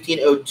a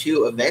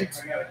 1502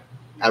 event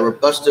at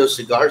Robusto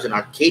Cigars in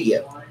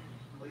Arcadia.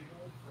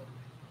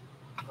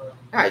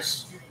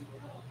 Nice.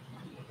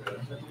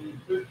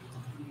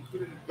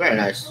 Very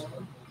nice.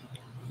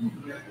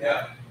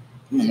 I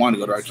don't want to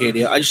go to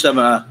Arcadia. I just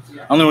haven't. I don't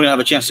think we're gonna have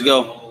a chance to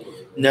go.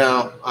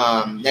 No.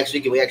 Next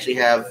week we actually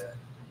have.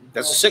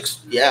 That's the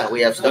 6th. Yeah,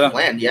 we have stuff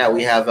planned. Yeah,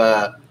 we have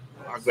our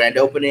grand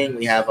opening.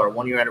 We have our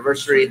 1-year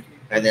anniversary,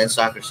 and then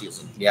soccer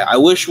season. Yeah, I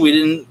wish we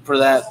didn't for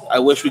that. I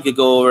wish we could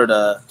go over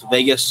to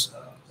Vegas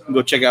and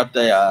go check out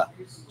the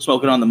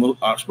smoking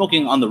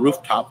on the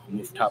rooftop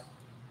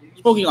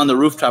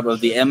of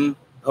the M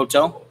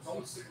Hotel,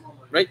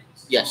 right?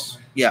 Yes.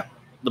 Yeah,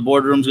 the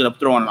boardroom's gonna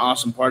throw on an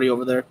awesome party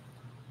over there.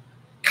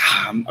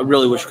 God, I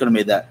really wish we could have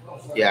made that.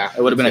 Yeah,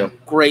 it would have been a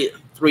great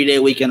 3-day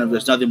weekend of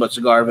just nothing but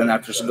cigar event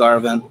after cigar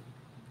event.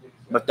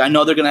 But I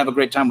know they're gonna have a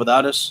great time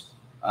without us.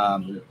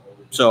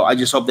 So I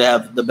just hope they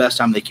have the best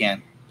time they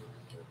can.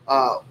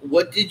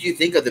 What did you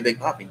think of the Big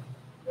Poppy?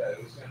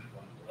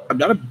 I'm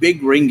not a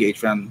big ring gauge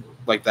fan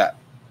like that.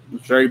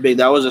 It's very big.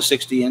 That was a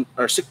 60 inch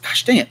or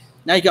gosh dang it.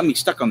 Now you got me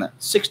stuck on that.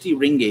 60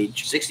 ring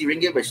gauge. 60 ring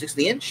gauge by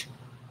 60 inch?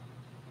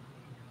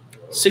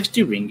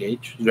 60 ring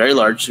gauge. Very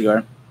large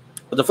cigar.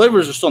 But the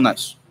flavors are still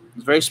nice.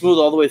 It's very smooth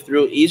all the way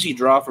through. Easy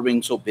draw for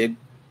being so big.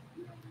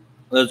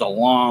 There's a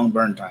long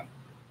burn time.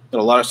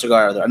 There's a lot of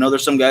cigar out there. I know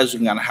there's some guys who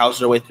can kind of house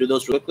their way through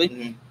those quickly.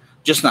 Mm-hmm.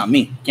 Just not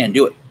me. Can't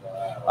do it.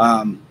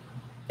 And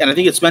I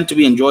think it's meant to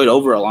be enjoyed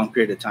over a long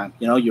period of time.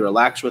 You know, you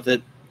relax with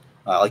it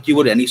like you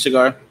would any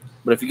cigar.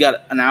 But if you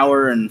got an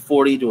hour and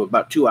 40 to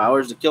about 2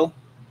 hours to kill,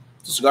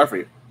 it's a cigar for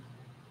you.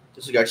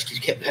 The cigar just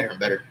keeps getting better and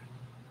better.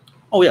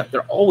 Oh, yeah.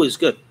 They're always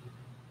good.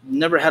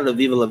 Never had a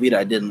Viva La Vida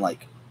I didn't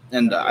like.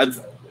 And I'm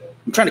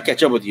trying to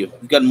catch up with you.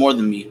 You've got more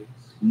than me.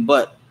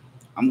 But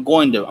I'm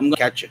going to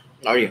catch you.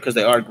 Are you? Because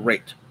they are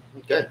great.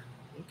 Okay.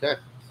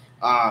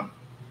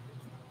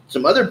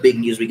 Some other big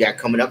news we got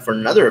coming up for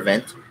another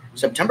event.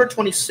 September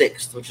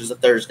 26th, which is a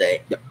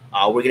Thursday. Yep.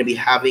 We're going to be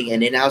having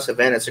an in-house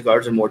event at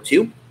Cigars and More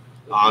 2.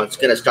 It's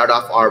going to start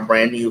off our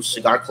brand new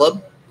cigar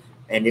club.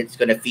 And it's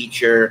going to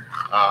feature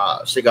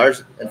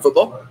cigars and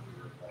football.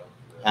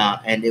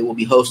 And it will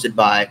be hosted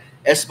by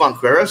Esteban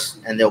Carreras,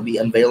 and they'll be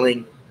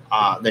unveiling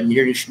the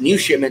new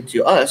shipment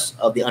to us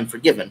of the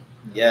Unforgiven.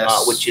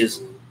 Yes. Which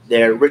is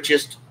their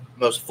richest,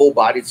 most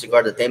full-bodied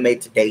cigar that they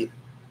made to date.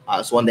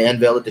 It's one they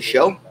unveiled at the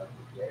show,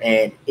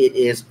 and it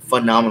is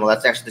phenomenal.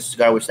 That's actually the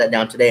cigar we sat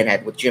down today and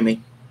had with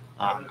Jimmy.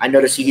 I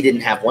noticed he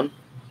didn't have one.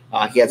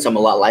 He had some a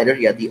lot lighter.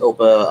 He had the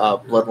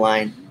Opa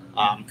Bloodline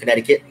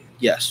Connecticut.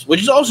 Yes,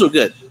 which is also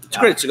good. It's a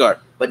great cigar.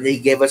 But he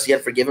gave us the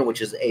Unforgiven,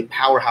 which is a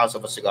powerhouse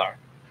of a cigar.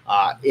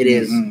 It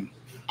is,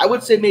 I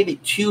would say, maybe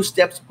 2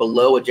 steps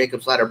below a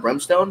Jacob's Ladder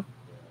Brimstone,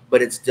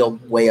 but it's still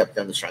way up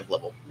there on the strength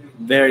level.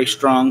 Very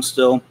strong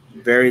still.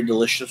 Very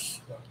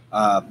delicious.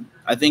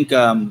 I think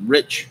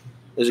rich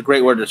is a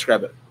great word to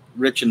describe it.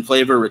 Rich in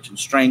flavor, rich in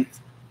strength,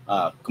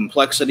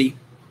 complexity.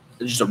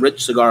 It's just a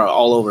rich cigar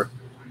all over.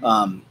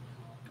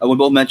 We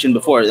both mentioned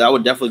before, that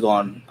would definitely go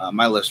on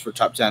my list for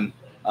top 10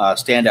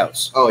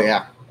 standouts. Oh,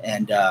 yeah.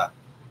 And,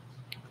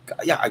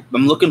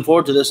 I'm looking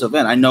forward to this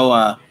event. I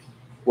know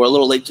we're a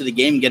little late to the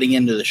game getting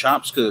into the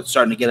shops because it's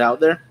starting to get out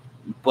there.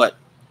 But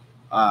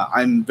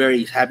I'm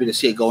very happy to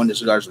see it go into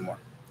Cigars and More.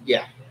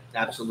 Yeah,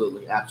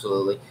 absolutely.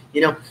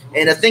 You know,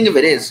 and the thing of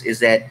it is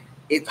that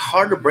it's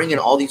hard to bring in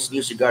all these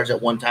new cigars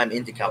at one time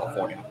into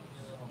California.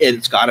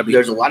 It's got to be.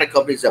 There's a lot of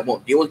companies that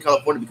won't deal with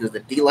California because of the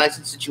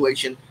D-license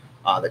situation,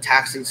 the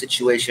taxing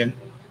situation.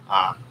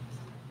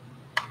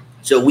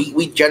 So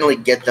we generally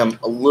get them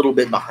a little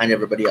bit behind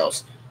everybody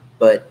else.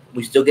 But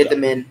we still get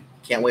them in.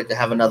 Can't wait to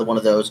have another one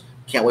of those.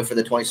 Can't wait for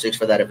the 26th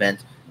for that event.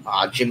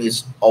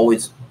 Jimmy's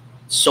always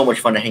so much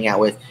fun to hang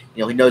out with.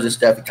 You know, he knows his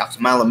stuff. He talks a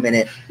mile a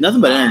minute.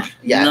 Nothing but energy.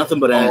 Yeah, nothing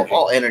but energy.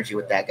 All energy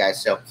with that guy.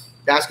 So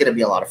that's going to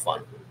be a lot of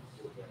fun.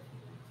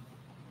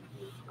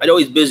 I know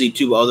he's busy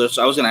too,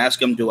 so I was going to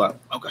ask him to,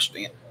 oh gosh,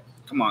 dang it.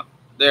 Come on.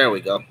 There we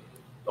go.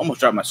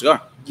 Almost dropped my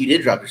cigar. You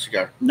did drop your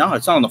cigar. No,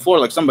 it's not on the floor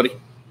like somebody.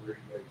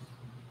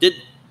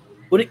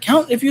 Would it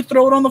count if you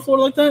throw it on the floor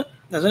like that?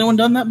 Has anyone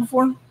done that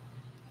before?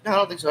 No, I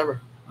don't think so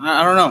ever.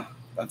 I don't know.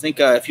 I think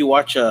if you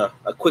watch a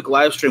quick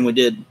live stream we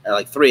did at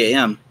like 3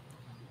 a.m.,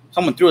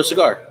 someone threw a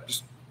cigar.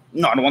 I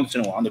don't want this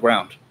anymore on the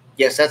ground.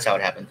 Yes, that's how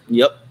it happened.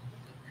 Yep.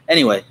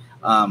 Anyway,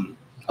 I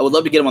would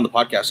love to get him on the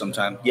podcast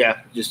sometime.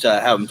 Yeah. Just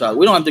have him talk.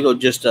 We don't have to go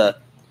just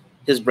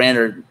his brand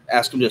or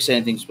ask him to say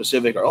anything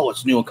specific or,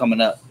 what's new and coming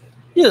up.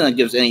 He doesn't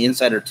give us any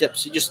insider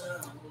tips.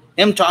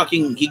 Him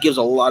talking, he gives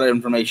a lot of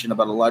information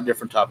about a lot of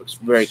different topics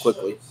very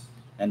quickly.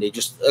 And he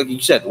just, like you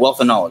said, wealth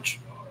of knowledge.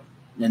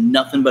 And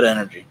nothing but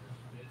energy.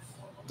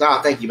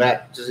 No, thank you,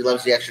 Matt. Just he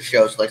loves the extra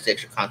shows, likes the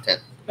extra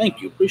content.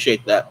 Thank you.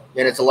 Appreciate that.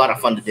 And it's a lot of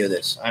fun to do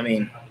this. I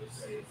mean,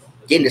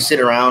 getting to sit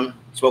around,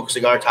 smoke a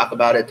cigar, talk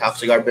about it, talk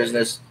cigar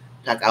business,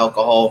 talk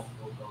alcohol,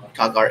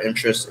 talk our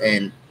interests,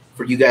 and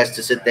for you guys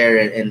to sit there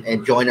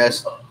and join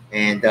us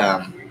and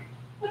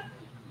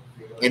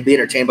be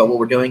entertained by what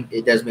we're doing,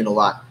 it does mean a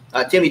lot.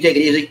 Tim, you take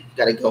it easy.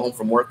 Got to go home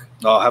from work.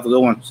 Oh, have a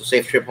good one. So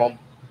safe trip home.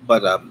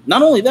 But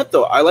not only that,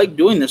 though, I like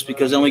doing this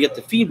because then we get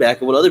the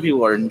feedback of what other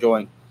people are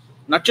enjoying.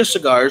 Not just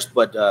cigars,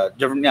 but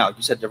different, like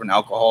you said, different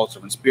alcohols,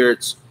 different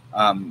spirits,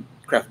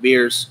 craft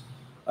beers.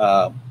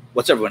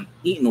 What's everyone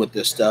eating with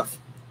this stuff?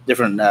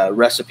 Different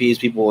recipes,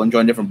 people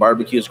enjoying different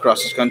barbecues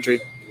across this country.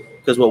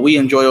 Because what we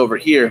enjoy over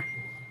here,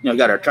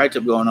 got our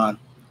tri-tip going on,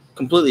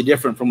 completely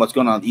different from what's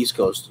going on the East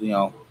Coast.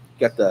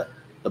 Got the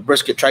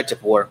brisket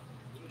tri-tip war,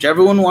 which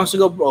everyone wants to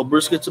go, oh,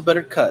 brisket's a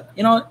better cut.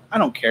 You know what? I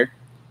don't care.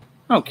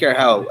 I don't care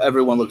how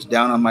everyone looks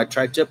down on my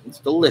tri-tip. It's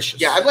delicious.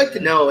 Yeah, I'd like to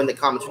know in the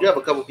comments. We do have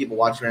a couple people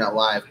watching right now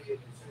live.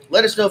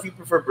 Let us know if you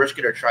prefer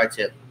brisket or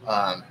tri-tip.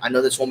 I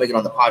know this won't make it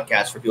on the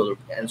podcast for people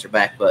to answer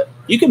back, but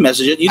you can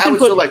message it. I would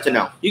still like to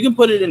know. You can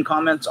put it in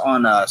comments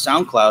on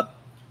SoundCloud.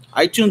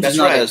 iTunes is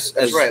not as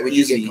right. We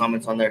easy. do get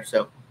comments on there.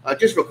 So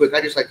just real quick,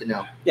 I just like to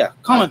know. Yeah,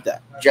 comment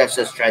that. Jeff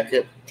says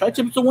tri-tip.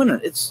 Tri-tip is a winner.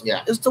 It's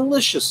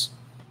delicious.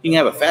 You can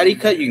have a fatty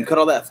cut. You can cut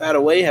all that fat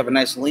away. Have a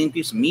nice lean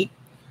piece of meat.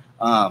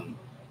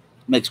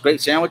 Makes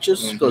great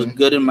sandwiches. Mm-hmm. Goes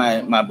good in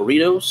my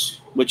burritos,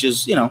 which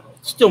is,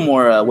 still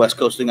more West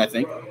Coast thing, I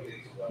think.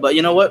 But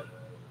you know what?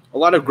 A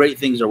lot of great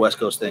things are West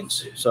Coast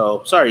things.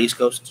 So, sorry, East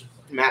Coast.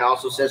 Matt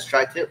also says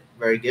tri-tip.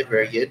 Very good,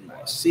 very good.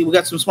 Nice. See, we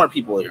got some smart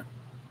people here.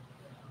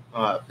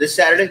 This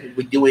Saturday,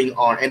 we're doing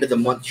our end of the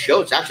month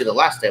show. It's actually the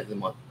last day of the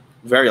month.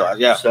 Very last,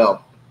 yeah.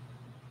 So,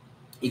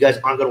 you guys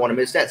aren't going to want to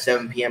miss that,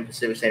 7 p.m.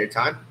 Pacific Standard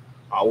Time.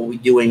 We'll be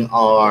doing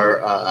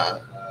our,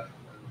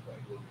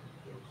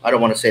 I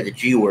don't want to say the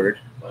G word.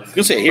 You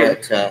can say it here.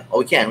 But,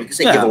 we can. We can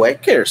say giveaway. Who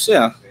cares?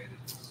 Yeah.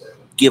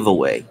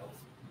 Giveaway.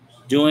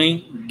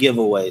 Doing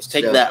giveaways.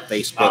 Take that,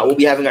 Facebook. We'll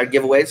be having our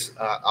giveaways.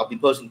 I'll be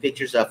posting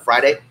pictures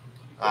Friday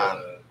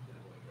of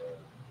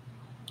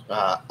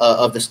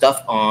the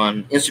stuff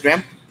on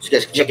Instagram. So you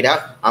guys can check it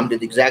out. I'm doing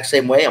the exact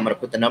same way. I'm going to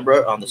put the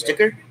number on the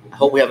sticker. I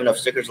hope we have enough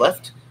stickers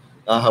left.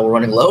 We're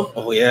running low.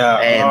 Oh, yeah.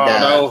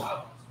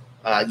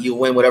 And you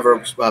win whatever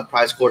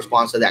prize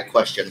corresponds to that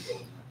question.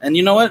 And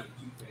you know what?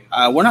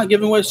 We're not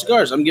giving away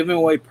cigars. I'm giving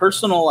away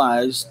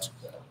personalized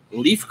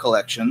leaf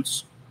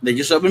collections. They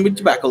just happen to be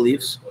tobacco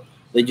leaves.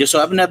 They just so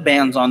happen to have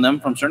bands on them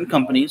from certain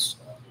companies.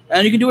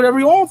 And you can do whatever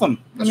you want with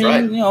them. That's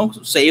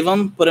right. Save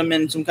them, put them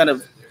in some kind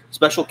of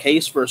special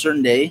case for a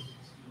certain day.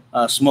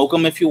 Smoke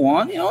them if you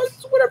want.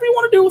 It's whatever you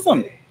want to do with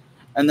them.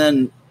 And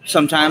then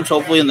sometimes,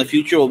 hopefully in the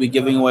future, we'll be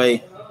giving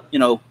away,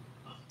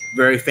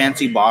 very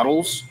fancy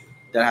bottles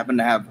that happen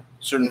to have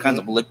certain kinds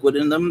of liquid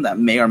in them that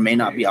may or may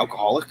not be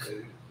alcoholic.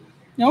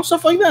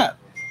 Stuff like that.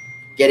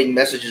 Getting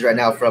messages right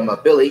now from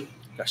Billy,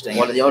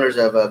 one of the owners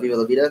of Viva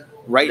La Vida.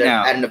 They're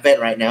now. At an event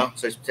right now.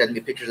 So he's sending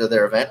me pictures of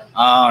their event.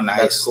 Oh,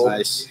 nice. That's cool.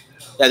 Nice.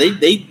 Yeah,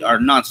 they are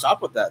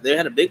nonstop with that. They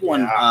had a big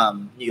one.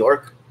 New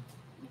York.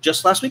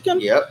 Just last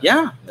weekend? Yep.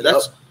 Yeah.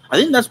 I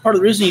think that's part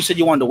of the reason you said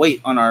you wanted to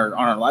wait on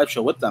our live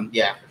show with them.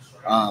 Yeah.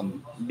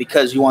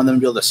 Because you wanted them to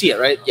be able to see it,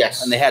 right?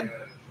 Yes. And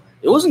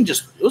it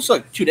was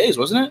like 2 days,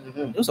 wasn't it?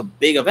 Mm-hmm. It was a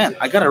big event.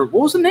 What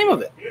was the name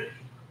of it?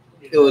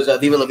 It was a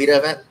Viva La Vida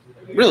event.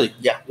 Really?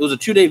 Yeah. It was a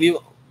 2-day Viva.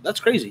 That's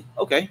crazy.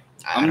 Okay.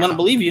 I'm going to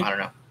believe you. I don't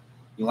know.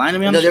 You lying to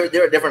me? No,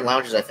 there are different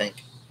lounges, I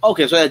think.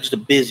 Okay, so that's just a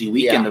busy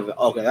weekend of it.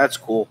 Okay, that's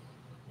cool.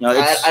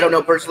 I don't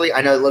know personally.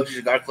 I know the Luxury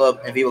Cigar Club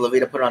and Viva La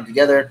Vida put it on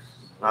together.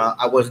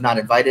 I was not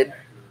invited,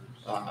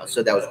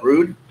 so that was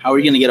rude. How are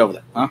you going to get over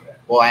that, huh?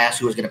 Well, I asked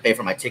who was going to pay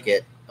for my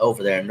ticket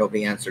over there, and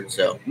nobody answered,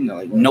 so.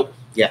 Nope.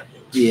 Yeah.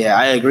 Yeah,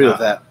 I agree with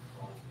that.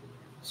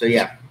 So,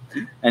 yeah.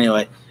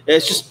 Anyway,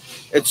 it's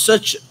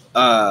such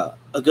a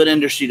good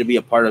industry to be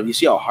a part of. You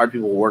see how hard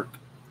people work,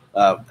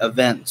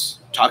 events,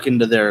 talking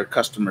to their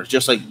customers,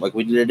 just like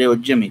we did today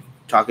with Jimmy,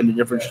 talking to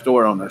different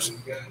store owners,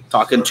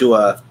 talking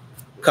to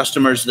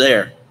customers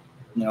there,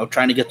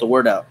 trying to get the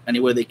word out any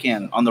way they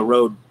can on the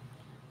road,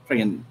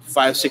 freaking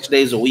 5-6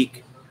 days a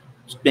week,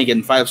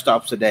 making 5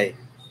 stops a day.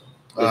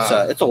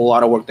 It's a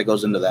lot of work that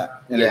goes into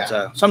that, and it's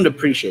something to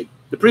appreciate.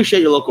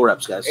 Appreciate your local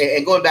reps, guys.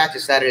 And going back to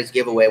Saturday's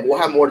giveaway, we'll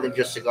have more than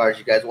just cigars,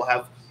 you guys. We'll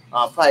have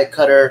probably a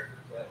cutter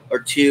or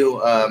two.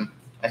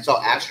 I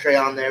saw ashtray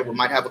on there. We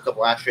might have a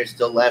couple ashtrays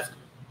still left.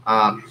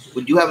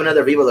 We do have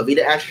another Viva La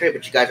Vida ashtray,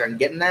 but you guys aren't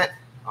getting that.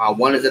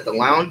 One is at the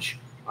lounge,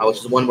 which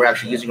is the one we're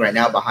actually using right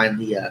now behind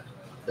the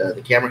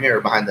camera here,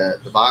 or behind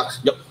the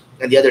box. Yep.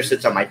 And the other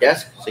sits on my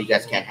desk, so you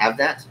guys can't have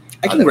that.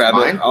 I can grab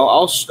it.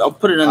 I'll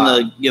put it in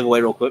the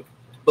giveaway real quick.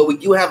 But we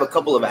do have a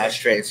couple of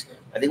ashtrays.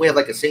 I think we have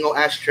like a single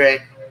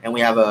ashtray, and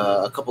we have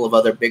a couple of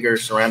other bigger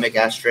ceramic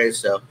ashtrays.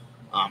 So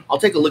I'll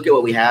take a look at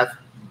what we have,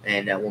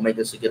 and we'll make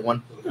this a good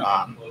one.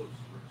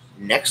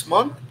 Next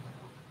month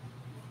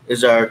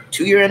is our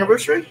 2-year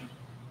anniversary.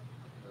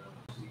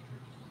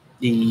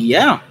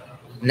 Yeah.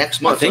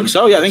 Next month. I think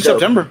so. Yeah, I think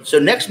September. So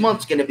next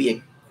month's going to be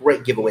a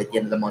great giveaway at the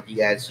end of the month, you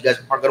guys. You guys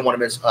aren't going to want to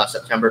miss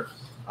September.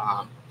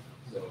 I'm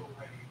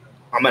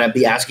going to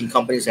be asking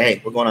companies,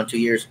 hey, we're going on 2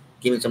 years.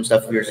 Give me some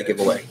stuff of yours to give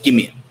away. Give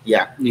me it.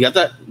 Yeah. You got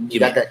that? You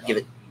got that? Give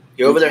it.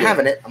 You're over there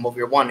having it. I'm over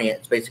here wanting it.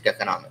 It's basic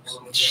economics.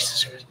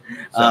 Jesus Christ.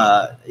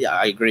 Yeah,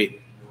 I agree.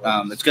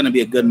 It's going to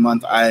be a good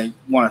month. I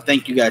want to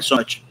thank you guys so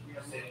much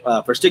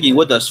for sticking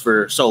with us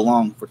for so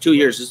long. For 2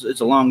 years,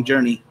 it's a long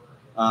journey.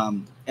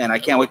 and I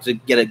can't wait to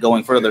get it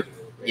going further.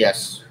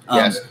 Yes.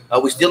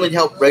 We still need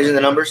help raising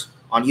the numbers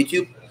on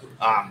YouTube.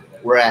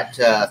 We're at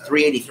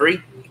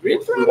 383. We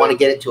want to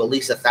get it to at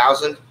least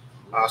 1,000,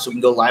 so we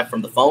can go live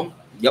from the phone.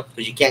 Yep.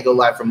 Because you can't go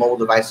live from mobile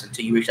device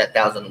until you reach that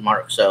 1,000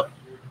 mark. So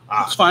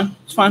it's fine.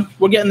 It's fine.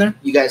 We're getting there.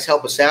 You guys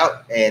help us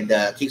out and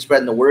keep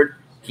spreading the word.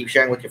 Keep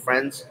sharing with your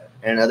friends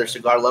and other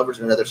cigar lovers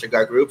and other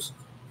cigar groups,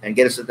 and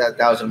get us at that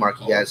 1,000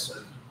 mark, you guys.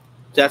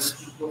 That's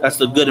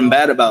the good and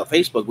bad about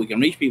Facebook. We can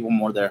reach people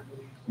more there,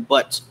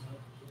 but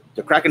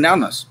they're cracking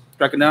down on us.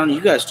 Cracking down on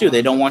you guys too.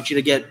 They don't want you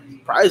to get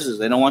prizes.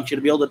 They don't want you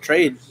to be able to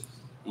trade.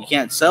 You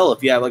can't sell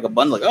if you have like a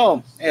bundle. Like,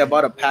 oh, hey, I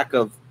bought a pack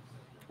of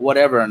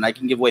whatever, and I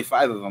can give away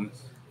 5 of them.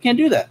 You can't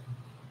do that.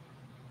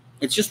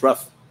 It's just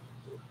rough.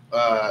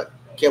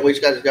 Can't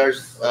wait,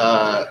 guys.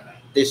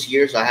 This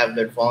year, so I haven't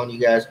been following you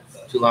guys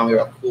too long.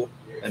 You're cool.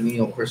 I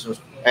mean, on Christmas.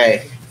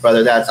 Hey,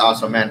 brother, that's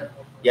awesome, man.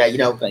 Yeah,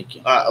 thank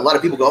you. A lot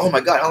of people go, oh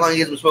my God, how long have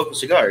you guys been smoking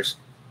cigars?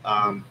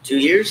 2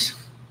 years?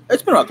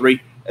 It's been about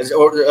 3.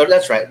 Or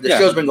that's right. The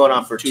show's been going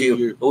on for 2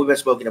 years. but we've been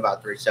smoking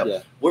about 3.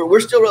 So we're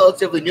still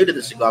relatively new to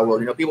the cigar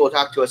world. People will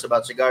talk to us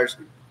about cigars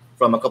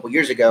from a couple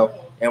years ago,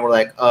 and we're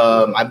like,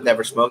 I've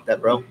never smoked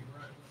that, bro.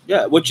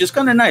 Yeah, which is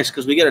kind of nice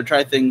because we get to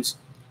try things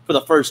for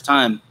the first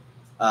time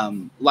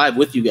live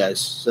with you guys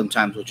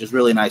sometimes, which is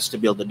really nice to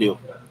be able to do.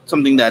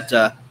 Something that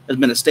has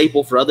been a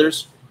staple for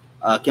others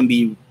can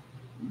be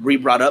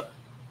re-brought up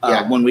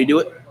when we do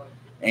it.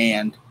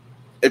 And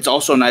it's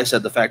also nice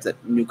that the fact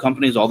that new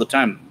companies all the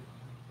time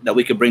that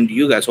we could bring to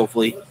you guys,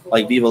 hopefully,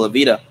 like Viva La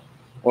Vida,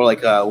 or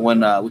like when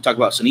we talk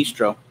about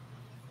Sinistro.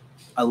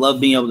 I love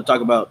being able to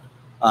talk about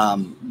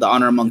the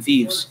Honor Among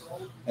Thieves.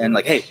 And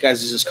like, hey,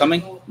 guys, is this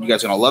coming? You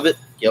guys are going to love it.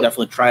 Yep.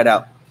 Definitely try it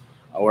out.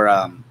 Or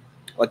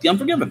like the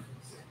Unforgiven.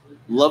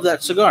 Love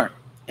that cigar.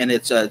 And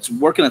it's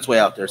working its way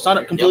out there. It's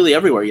not completely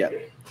everywhere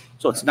yet.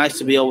 So it's nice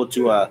to be able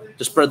to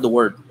spread the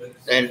word.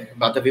 And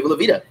about the Viva La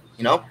Vida,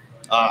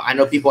 I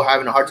know people are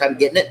having a hard time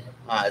getting it.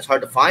 It's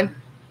hard to find.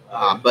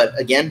 But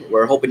again,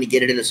 we're hoping to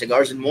get it into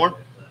cigars and more.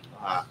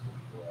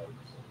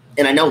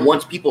 And I know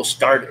once people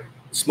start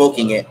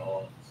smoking it,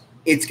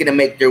 it's going to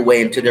make their way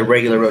into their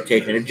regular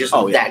rotation. It's just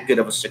that good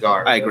of a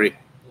cigar. I agree.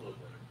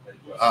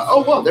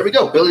 Well, there we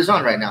go. Billy's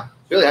on right now.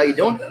 Billy, how you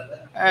doing?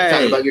 Hey.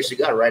 Talking about your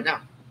cigar right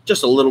now.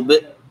 Just a little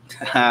bit.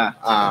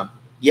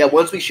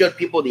 Once we showed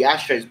people the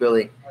ashtrays,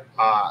 Billy,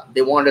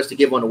 they wanted us to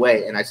give one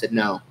away. And I said,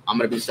 no, I'm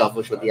going to be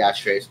selfish with the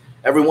ashtrays.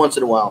 Every once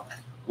in a while,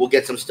 we'll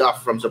get some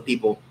stuff from some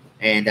people.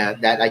 And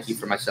that I keep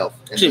for myself.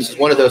 And this is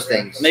one of those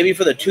things. Maybe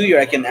for the 2 year,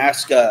 I can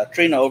ask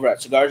Trina over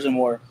at Cigars and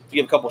More to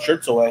give a couple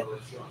shirts away.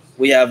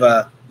 We have,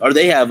 or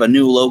they have a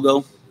new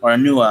logo or a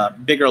new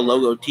bigger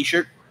logo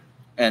T-shirt,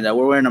 and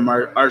we're wearing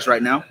ours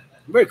right now.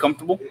 Very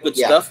comfortable, good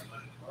stuff.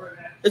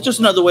 It's just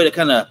another way to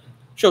kind of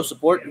show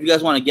support. If you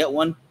guys want to get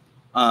one,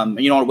 and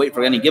you don't want to wait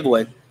for any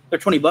giveaway, they're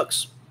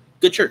 $20.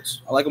 Good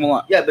shirts. I like them a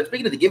lot. Yeah, but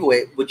speaking of the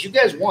giveaway, would you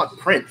guys want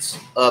prints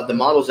of the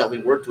models that we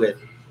worked with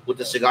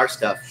the cigar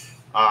stuff?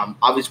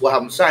 Obviously, we'll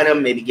have them sign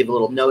them, maybe give a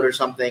little note or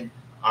something.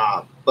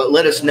 But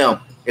let us know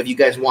if you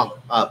guys want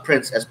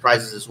prints as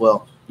prizes as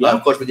well. Yeah.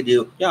 Of course, we could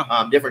do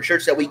different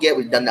shirts that we get.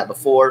 We've done that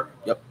before.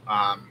 Yep.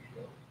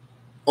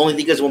 Only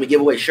thing is when we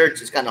give away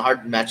shirts, it's kind of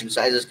hard matching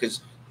sizes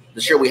because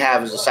the shirt we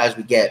have is the size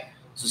we get.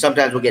 So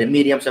sometimes we'll get a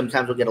medium,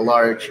 sometimes we'll get a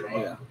large.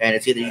 Yeah. And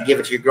it's either you give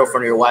it to your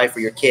girlfriend or your wife or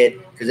your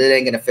kid because it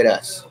ain't going to fit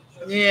us.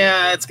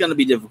 Yeah, it's going to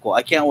be difficult.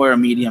 I can't wear a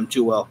medium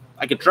too well.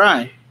 I could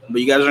try, but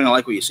you guys are going to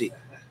like what you see.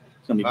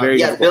 It's going to be very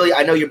difficult. Billy,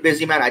 I know you're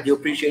busy, man. I do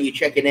appreciate you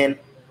checking in.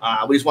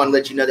 We just want to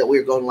let you know that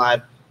we're going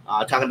live,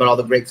 talking about all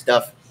the great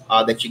stuff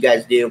that you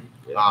guys do.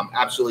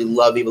 Absolutely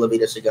love Viva La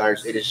Vida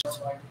cigars. It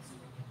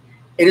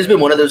has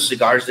been one of those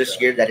cigars this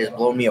year that has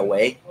blown me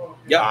away.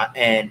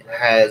 And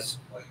has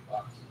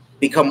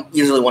become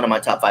easily one of my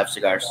top 5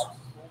 cigars.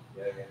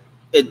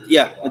 It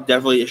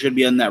definitely should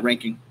be in that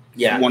ranking.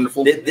 Yeah, it's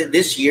wonderful.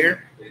 This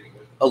year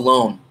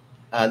alone,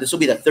 this will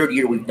be the 3rd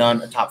year we've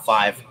done a top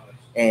 5,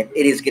 and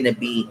it is going to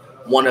be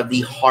one of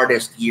the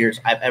hardest years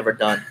I've ever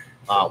done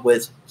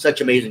with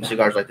such amazing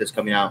cigars like this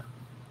coming out.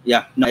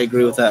 Yeah, no, I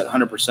agree with that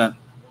 100%.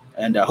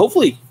 And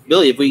hopefully,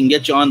 Billy, if we can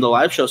get you on the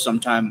live show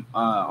sometime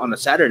on a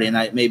Saturday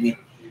night, maybe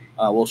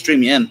we'll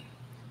stream you in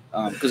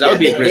because that would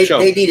be a great show.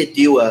 They need to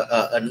do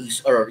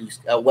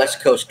a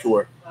West Coast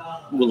tour.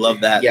 We'll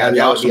love that. Yeah,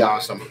 that would be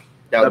awesome.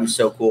 That would be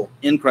so cool.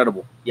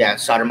 Incredible. Yeah,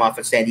 start them off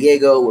in San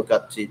Diego, work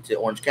up to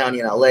Orange County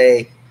in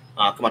LA,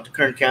 come out to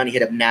Kern County,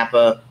 hit up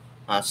Napa,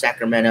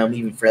 Sacramento,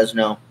 even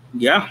Fresno.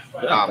 Yeah.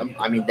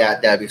 I mean,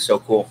 that'd be so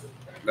cool.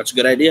 That's a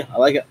good idea. I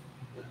like it.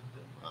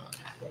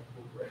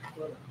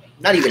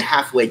 Not even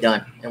halfway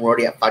done, and we're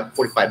already at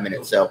 45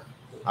 minutes. So,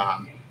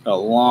 nice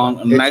long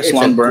burn time. It's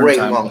a great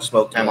long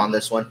smoke time on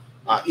this one.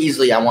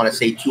 Easily, I want to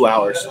say 2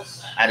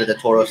 hours out of the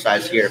Toro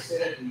size here.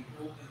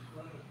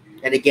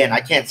 And again, I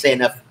can't say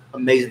enough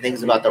amazing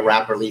things about the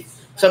wrapper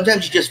leaf.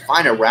 Sometimes you just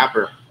find a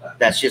wrapper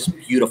that's just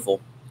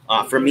beautiful.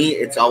 For me,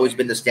 it's always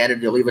been the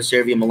standard, the Oliva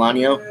Cervia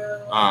Milanio,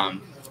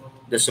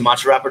 the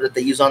Sumatra wrapper that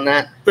they use on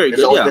that. Very good.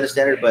 It's always been a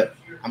standard, but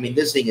I mean,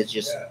 this thing is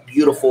just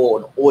beautiful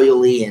and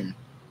oily, and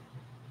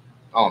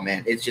Oh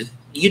man, it's just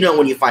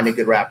when you find a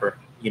good wrapper,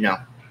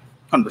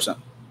 100%.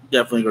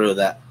 Definitely agree with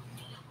that.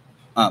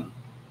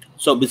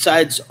 So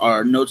besides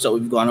our notes that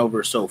we've gone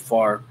over so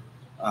far,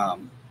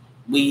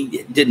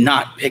 we did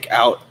not pick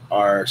out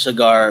our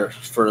cigar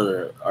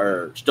for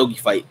our Stogie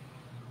fight.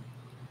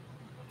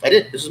 I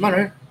did. This is mine right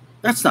here.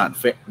 That's not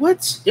fair.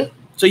 What? Yep.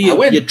 So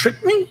you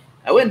tricked me?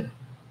 I win.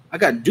 I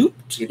got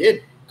duped? You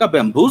did. Got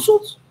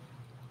bamboozled?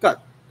 I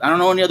don't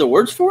know any other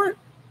words for it?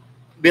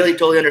 Billy,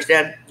 totally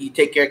understand. You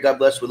take care. God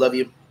bless. We love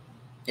you.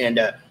 And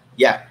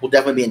we'll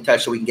definitely be in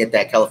touch so we can get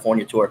that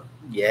California tour.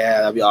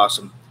 Yeah, that'd be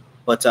awesome.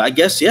 But I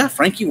guess,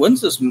 Frankie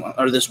wins this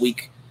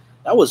week.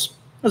 That was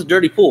a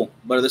dirty pool.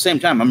 But at the same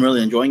time, I'm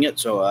really enjoying it,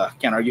 so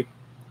can't argue.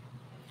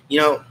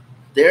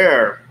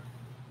 There are,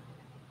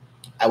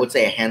 I would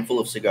say, a handful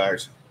of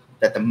cigars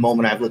that the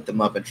moment I've lit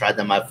them up and tried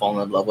them, I've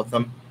fallen in love with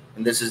them.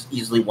 And this is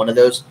easily one of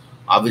those.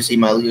 Obviously,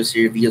 my Leo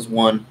Series V is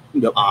one.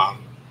 Yep.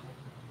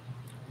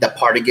 The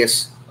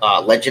Partagas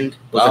Legend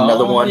was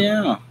another one.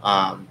 Yeah.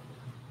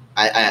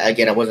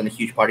 I wasn't a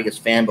huge Partagas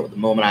fan, but the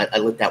moment I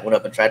lit that one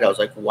up and tried it, I was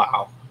like,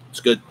 wow. It's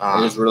good.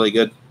 It was really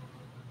good.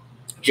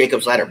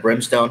 Jacob's Ladder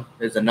Brimstone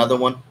is another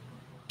one.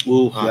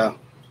 Ooh, yeah.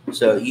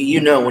 So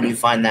when you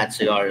find that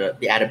cigar,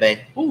 the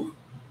Atabey,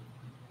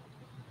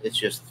 it's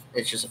just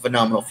a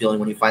phenomenal feeling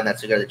when you find that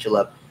cigar that you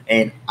love.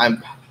 And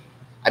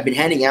I've been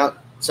handing out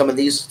some of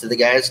these to the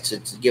guys to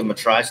give them a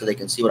try so they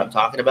can see what I'm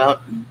talking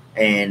about.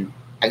 And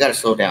I got to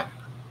slow down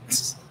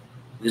because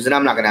then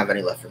I'm not gonna have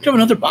any left for me. Do you have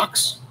another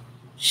box?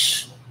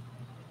 Shh.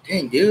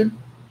 Dang, dude.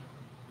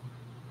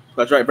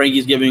 That's right.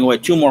 Frankie's giving away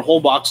 2 more whole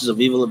boxes of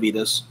Viva La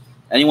Vidas.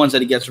 Any ones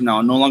that he gets from now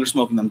on, no longer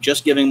smoking them,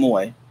 just giving them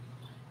away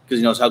because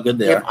he knows how good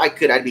they are. If I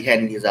could, I'd be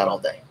handing these out all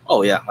day.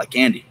 Oh yeah, like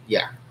candy.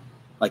 Yeah.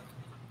 Like,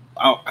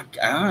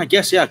 I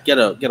guess get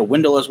a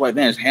windowless white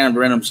van, just hand them to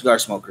random cigar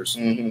smokers,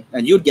 and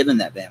you'd get in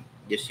that van.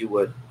 Yes, you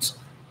would.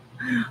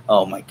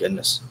 Oh my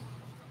goodness.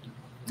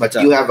 But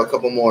you have a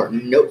couple more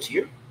notes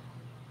here.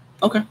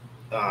 Okay.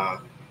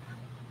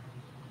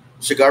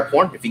 Cigar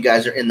porn. If you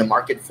guys are in the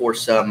market for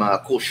some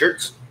cool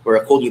shirts or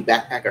a cool new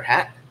backpacker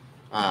hat,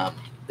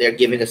 they've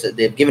given us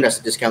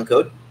a discount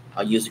code.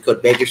 I'll use the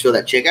code Bakersfield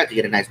at checkout to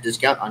get a nice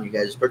discount on your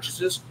guys'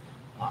 purchases.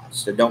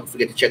 So don't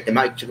forget to check them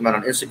out. You can check them out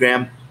on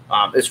Instagram.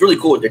 It's really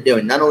cool what they're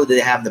doing. Not only do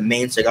they have the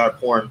main cigar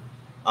porn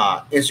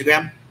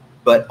Instagram,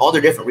 but all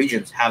their different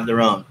regions have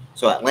their own.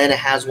 So Atlanta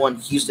has one,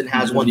 Houston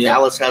has one,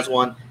 Dallas has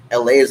one,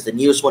 LA is the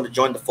newest one to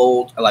join the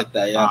fold. I like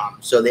that, yeah.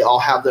 So they all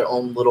have their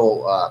own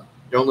little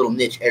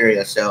niche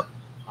area. So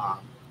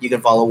you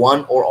can follow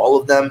one or all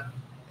of them.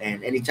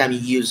 And anytime you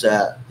use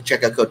the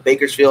checkout code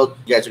Bakersfield,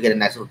 you guys will get a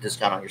nice little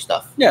discount on your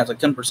stuff. Yeah, it's like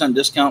 10%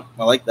 discount.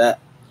 I like that.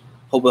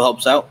 Hope it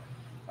helps out.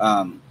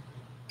 I'm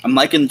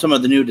liking some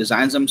of the new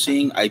designs I'm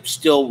seeing. I'm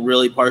still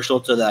really partial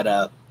to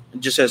that. It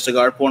just says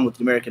cigar porn with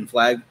the American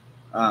flag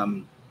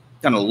kind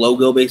of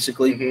logo,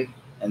 basically. Mm-hmm.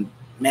 And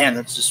man,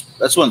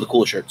 that's one of the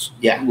cool shirts.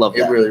 Yeah, I love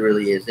that. It really,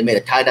 really is. They made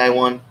a tie-dye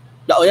one.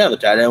 Oh yeah, the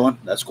tie-dye one.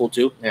 That's cool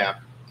too. Yeah.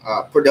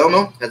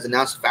 Perdomo has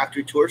announced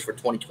factory tours for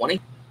 2020.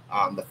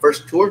 The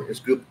first tour is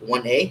Group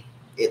 1A.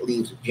 It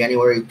leaves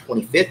January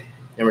 25th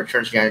and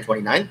returns January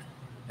 29th.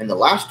 And the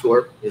last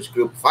tour is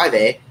Group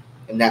 5A,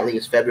 and that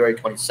leaves February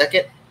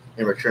 22nd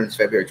and returns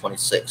February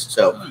 26th.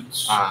 So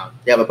nice.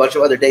 They have a bunch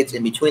of other dates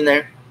in between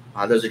there.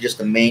 Those are just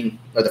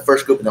the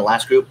first group and the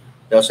last group.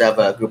 They also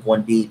have Group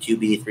 1B,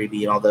 2B,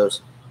 3B, and all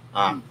those.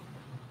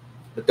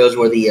 But those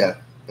were the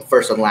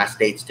first and last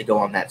dates to go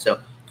on that. So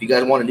if you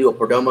guys want to do a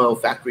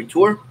Perdomo factory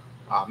tour,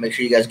 make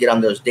sure you guys get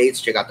on those dates,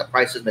 check out the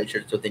prices, make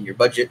sure it's within your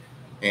budget,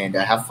 and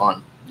have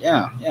fun.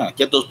 Yeah.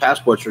 Get those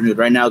passports renewed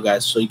right now,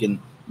 guys, so you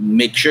can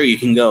make sure you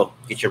can go.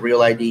 Get your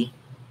real ID.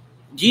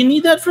 Do you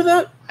need that for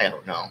that? I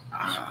don't know.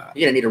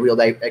 You're going to need a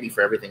real ID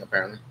for everything,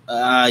 apparently.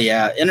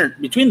 Yeah.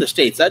 Between the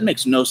states, that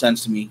makes no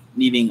sense to me,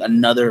 needing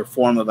another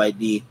form of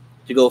ID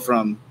to go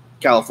from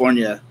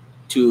California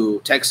to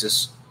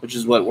Texas, which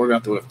is what we're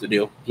going to have to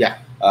do. Yeah.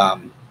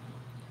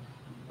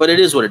 But it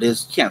is what it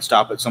is. You can't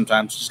stop it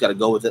sometimes. You just got to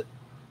go with it.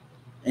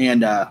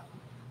 And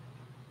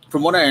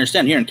from what I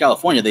understand, here in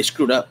California, they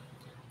screwed up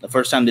the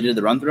first time they did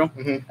the run-through.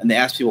 Mm-hmm. And they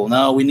asked people,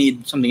 no, we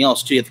need something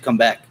else too. You have to come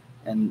back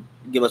and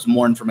give us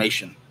more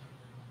information.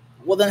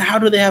 Well, then how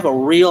do they have a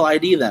real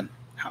ID then?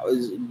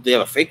 Do they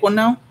have a fake one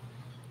now?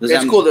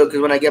 It's cool, though, because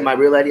when I get my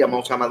real ID, I'm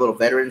also got my little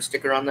veteran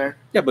sticker on there.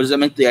 Yeah, but does that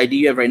make the ID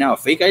you have right now a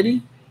fake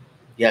ID?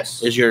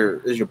 Yes. Is your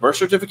birth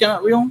certificate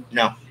not real?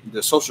 No.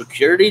 The social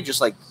security,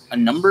 just like a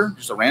number,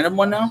 just a random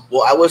one now?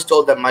 Well, I was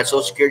told that my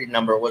social security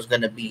number was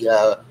going to be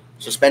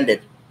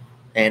suspended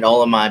and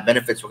all of my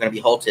benefits were going to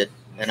be halted.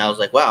 And I was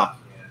like, wow,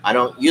 I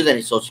don't use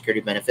any social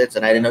security benefits,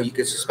 and I didn't know you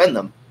could suspend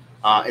them.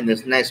 And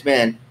this nice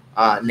man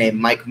named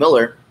Mike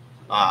Miller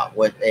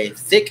with a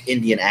thick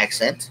Indian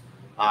accent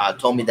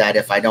told me that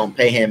if I don't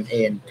pay him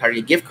in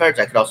Target gift cards,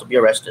 I could also be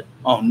arrested.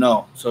 Oh,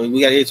 no. So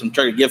we got to get some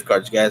Target gift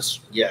cards, guys.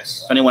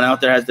 Yes. If anyone out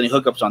there has any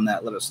hookups on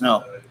that, let us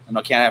know. And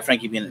I can't have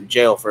Frankie being in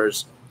jail for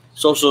his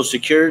social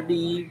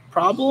security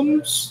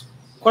problems?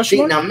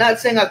 See, now, I'm not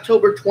saying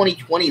October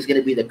 2020 is going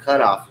to be the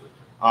cutoff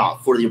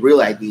for the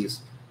real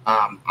IDs.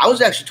 I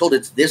was actually told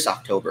it's this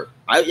October.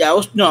 I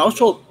was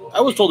told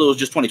it was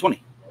just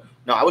 2020.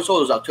 No, I was told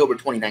it was October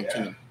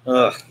 2019.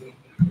 Ugh.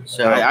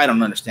 So I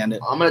don't understand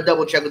it. I'm gonna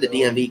double check with the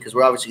DMV because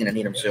we're obviously gonna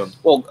need them soon.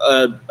 Well,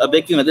 a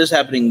big thing that is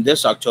happening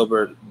this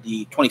October,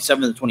 the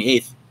 27th and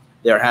 28th,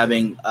 they're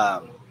having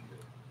a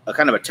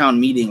kind of a town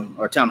meeting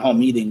or town hall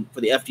meeting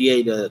for the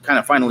FDA to kind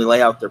of finally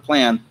lay out their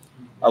plan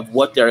of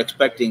what they're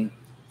expecting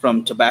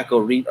from tobacco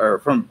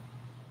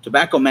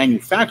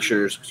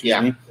manufacturers.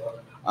 Excuse me.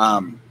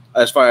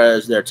 As far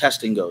as their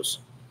testing goes,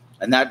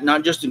 and that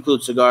not just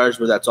includes cigars,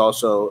 but that's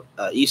also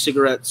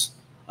e-cigarettes,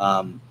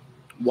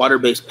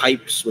 water-based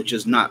pipes, which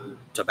is not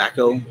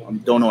tobacco. I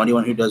don't know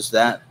anyone who does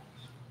that.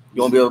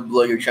 You won't be able to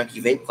blow your chunky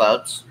vape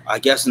clouds. I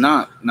guess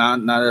not.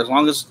 Not as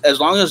long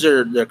as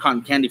they're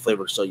cotton candy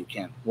flavored, so you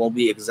can. We'll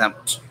be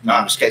exempt. No,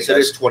 I'm just Okay, kidding, so it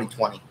guys. is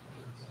 2020.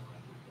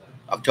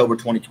 October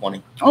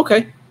 2020.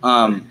 Okay.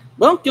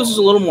 Well, it gives us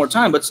a little more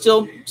time, but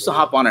still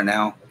hop on it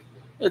now.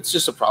 It's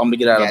just a problem to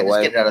get out of the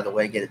way. Get it out of the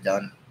way, get it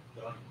done.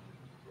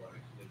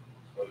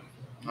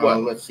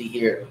 Well, let's see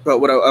here. But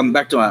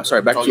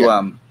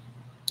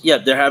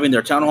they're having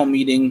their town hall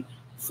meeting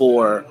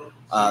for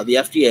the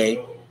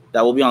FDA.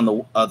 That will be on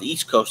the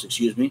East Coast,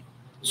 excuse me.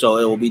 So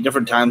it will be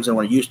different times than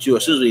we're used to.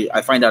 As soon as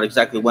I find out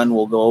exactly when,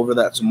 we'll go over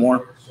that some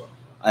more.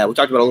 We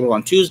talked about it a little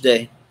on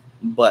Tuesday,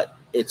 but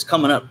it's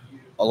coming up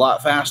a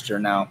lot faster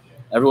now.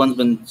 Everyone's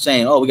been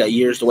saying, we got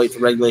years to wait for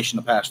regulation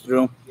to pass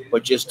through,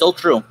 which is still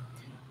true.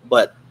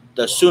 But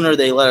the sooner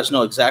they let us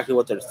know exactly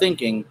what they're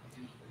thinking,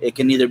 it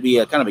can either be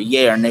a kind of a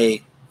yay or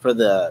nay for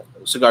the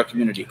cigar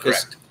community.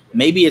 Because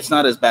maybe it's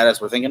not as bad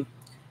as we're thinking.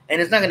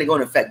 And it's not going to go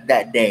into effect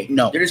that day.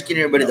 No. They're just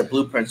getting everybody the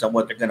blueprints on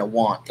what they're going to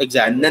want.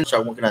 Exactly. And then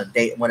start working on a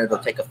date when it'll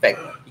take effect.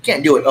 You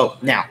can't do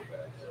it, now.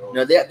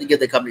 They have to give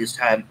the companies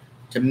time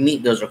to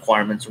meet those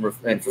requirements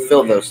and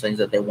fulfill those things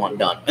that they want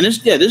done. And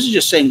this is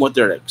just saying what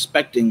they're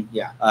expecting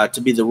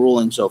to be the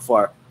ruling so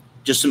far.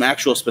 Just some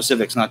actual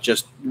specifics, not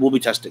just we'll be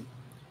testing,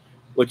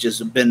 which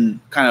has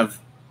been kind of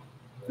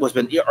what's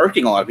been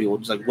irking a lot of people.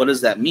 Just like, what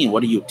does that mean?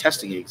 What are you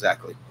testing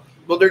exactly?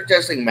 Well, they're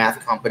testing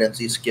math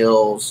competency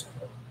skills,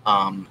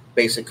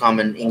 basic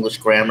common English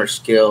grammar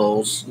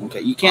skills.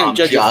 Okay, you can't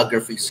judge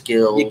geography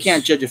skills. You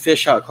can't judge a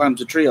fish how it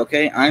climbs a tree.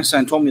 Okay,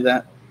 Einstein told me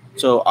that.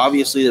 So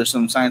obviously, there's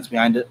some science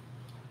behind it.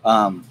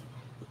 I'm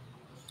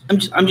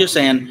just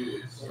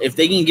saying, if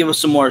they can give us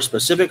some more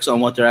specifics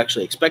on what they're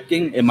actually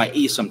expecting, it might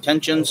ease some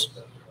tensions.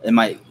 It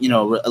might,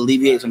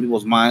 alleviate some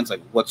people's minds,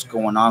 like what's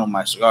going on with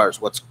my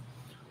cigars.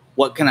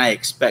 What can I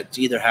expect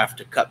to either have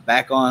to cut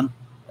back on,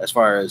 as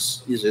far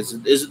as is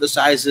it the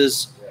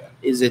sizes?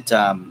 Is it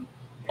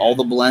all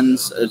the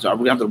blends? Are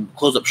we going to have to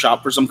close up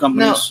shop for some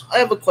companies? No, I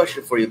have a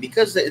question for you.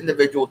 Because the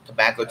individual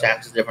tobacco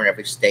tax is different in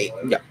every state,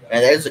 yeah,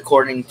 and that is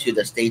according to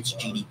the state's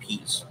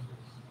GDPs.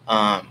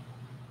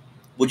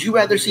 Would you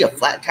rather see a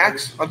flat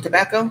tax on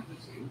tobacco?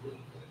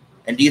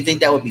 And do you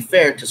think that would be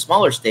fair to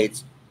smaller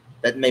states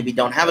that maybe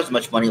don't have as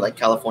much money, like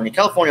California?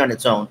 California on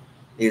its own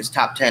is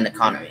top 10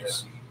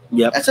 economies.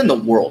 Yeah, that's in the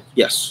world.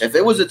 Yes. If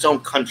it was its own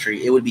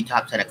country, it would be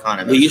top 10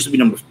 economies. It used to be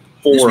number 4.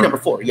 It used to be number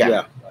 4,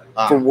 yeah.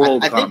 For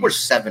world I think we're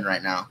 7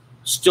 right now.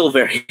 Still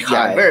very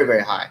high. Yeah, very,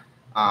 very high.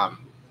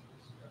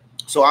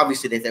 So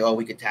obviously they think,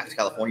 we could tax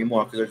California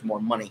more because there's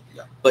more money.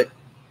 Yeah. But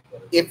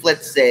if,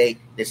 let's say,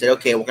 they said,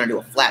 okay, we're going to do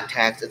a flat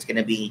tax, it's going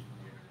to be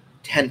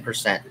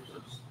 10%,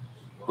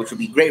 which would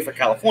be great for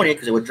California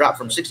because it would drop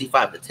from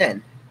 65 to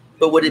 10.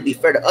 But would it be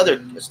fair to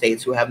other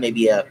states who have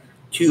maybe a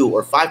 2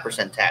 or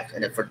 5% tax,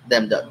 and for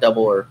them to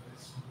double or,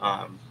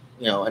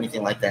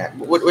 anything like that?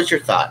 What's your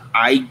thought?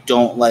 I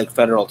don't like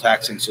federal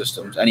taxing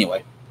systems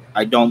anyway.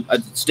 I don't.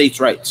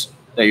 States' rights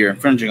that you're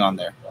infringing on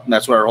there. And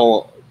that's what our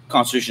whole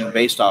Constitution is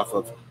based off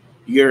of.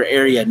 Your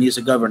area needs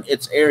to govern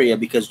its area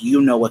because you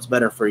know what's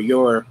better for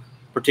your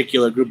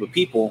particular group of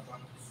people,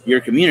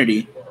 your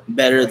community,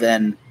 better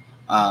than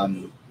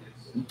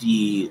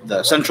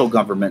the central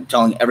government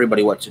telling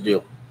everybody what to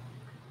do.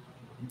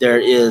 There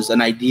is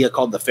an idea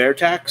called the fair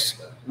tax,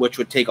 which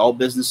would take all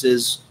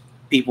businesses,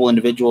 people,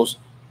 individuals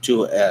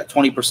to a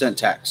 20%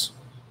 tax.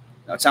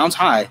 Now, it sounds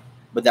high,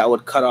 but that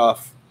would cut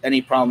off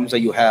any problems that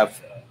you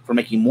have for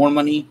making more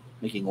money,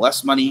 making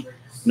less money,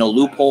 no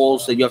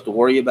loopholes that you have to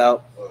worry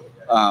about.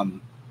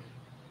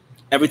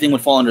 Everything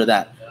would fall under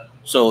that.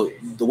 So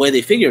the way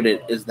they figured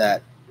it is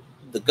that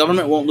the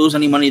government won't lose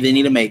any money they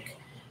need to make.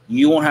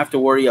 You won't have to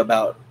worry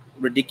about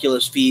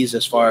ridiculous fees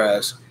as far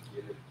as,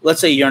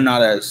 let's say you're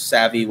not as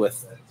savvy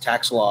with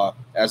tax law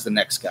as the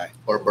next guy.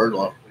 Or bird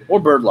law.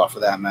 Or bird law, for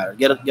that matter.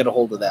 Get a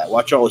hold of that.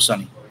 Watch Always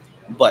Sunny.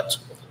 But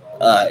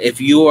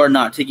if you are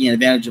not taking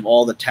advantage of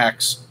all the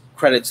tax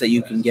credits that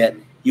you can get,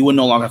 you would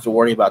no longer have to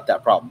worry about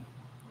that problem.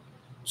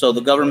 So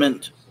the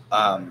government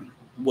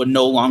would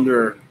no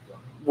longer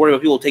worry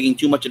about people taking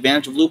too much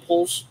advantage of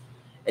loopholes,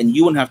 and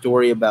you wouldn't have to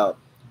worry about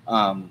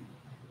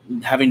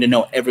having to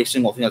know every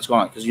single thing that's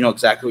going on because you know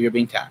exactly what you're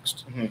being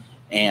taxed. Mm-hmm.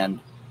 And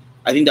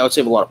I think that would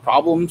save a lot of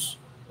problems.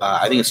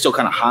 I think it's still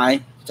kind of high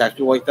to tax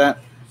people like that,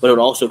 but it would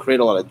also create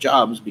a lot of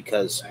jobs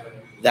because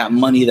that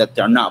money that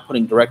they're not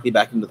putting directly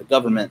back into the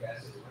government,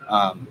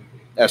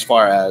 as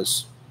far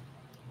as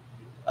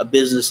a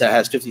business that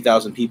has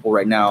 50,000 people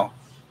right now,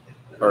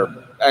 or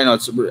I know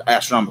it's an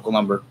astronomical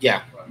number.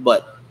 Yeah.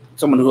 But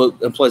someone who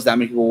employs that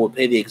many people would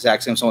pay the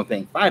exact same someone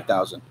paying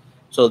 5,000.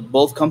 So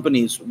both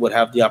companies would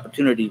have the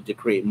opportunity to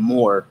create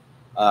more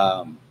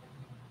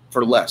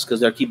for less because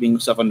they're keeping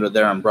stuff under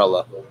their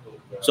umbrella.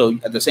 So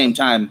at the same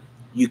time,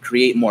 you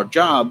create more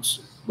jobs,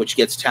 which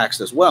gets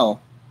taxed as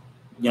well.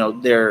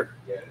 Their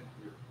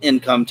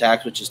income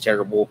tax, which is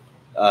terrible,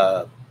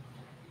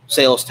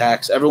 sales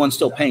tax, everyone's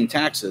still paying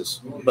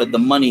taxes, but the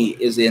money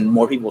is in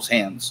more people's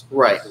hands.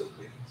 Right.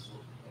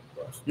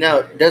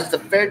 Now, does the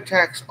fair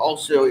tax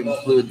also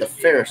include the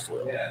Ferris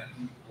wheel?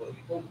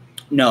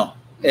 No,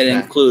 it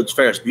includes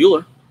Ferris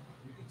Bueller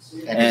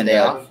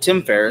And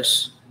Tim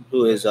Ferriss,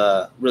 who is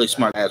a really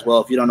smart guy as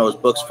well. If you don't know his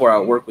books, 4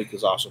 Hour Work Week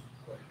is awesome.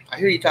 I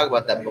hear you talk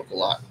about that book a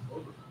lot.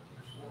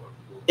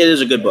 It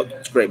is a good book.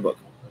 It's a great book.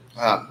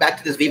 Back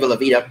to this Viva La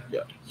Vida.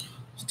 Yeah.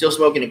 Still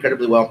smoking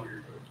incredibly well.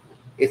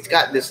 It's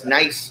got this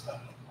nice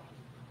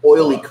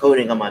oily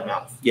coating on my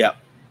mouth. Yeah.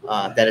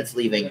 That it's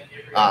leaving,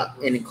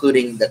 and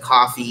including the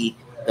coffee,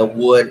 the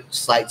wood,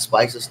 slight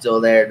spice is still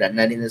there. That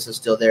nuttiness is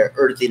still there.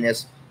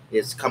 Earthiness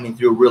is coming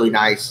through really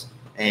nice,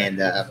 and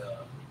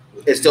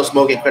it's still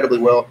smoking incredibly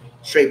well.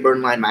 Straight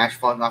burn line, mash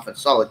falling off in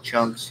solid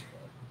chunks.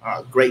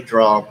 Great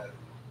draw.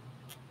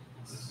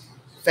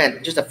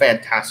 Just a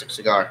fantastic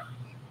cigar.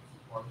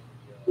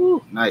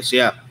 Ooh, nice,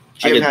 yeah.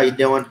 Jim, how you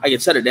doing? I can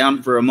set it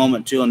down for a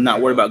moment too and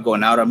not worry about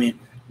going out. I mean,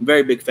 I'm a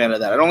very big fan of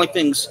that. I don't like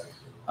things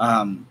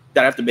that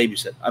I have to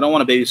babysit. I don't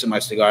want to babysit my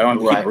cigar. I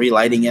don't want to keep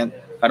relighting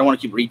it. I don't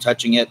want to keep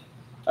retouching it.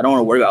 I don't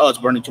want to worry about, it's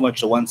burning too much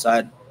to one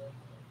side.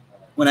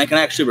 When I can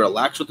actually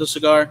relax with the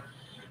cigar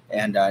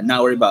and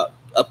not worry about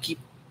upkeep,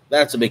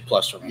 that's a big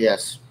plus for me.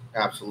 Yes,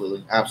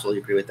 absolutely.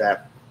 Absolutely agree with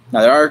that.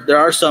 Now, there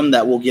are some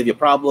that will give you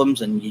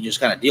problems, and you just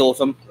kind of deal with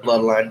them.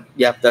 Bloodline.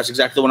 Yeah, that's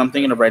exactly what I'm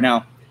thinking of right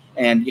now.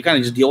 And you kind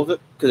of just deal with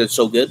it because it's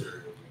so good.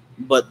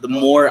 But the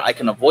more I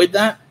can avoid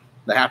that,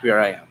 the happier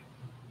I am.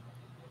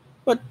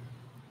 But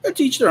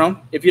to each their own.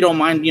 If you don't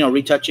mind,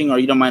 retouching or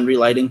you don't mind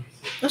relighting,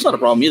 that's not a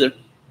problem either.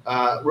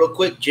 Real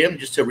quick, Jim,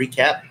 just to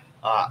recap,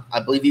 I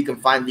believe you can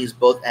find these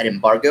both at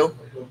Embargo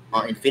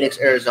in Phoenix,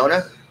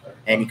 Arizona.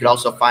 And you can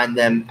also find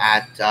them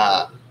at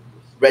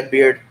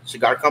Redbeard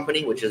Cigar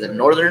Company, which is in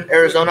northern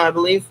Arizona, I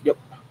believe. Yep.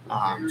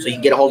 So you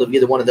can get a hold of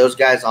either one of those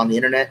guys on the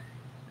internet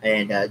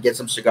and get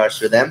some cigars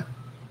for them.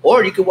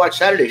 Or you could watch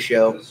Saturday's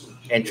show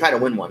and try to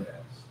win one.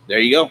 There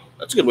you go.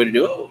 That's a good way to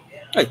do it.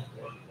 Hey,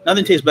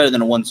 nothing tastes better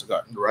than a one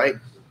cigar. Right.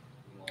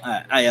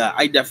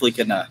 I definitely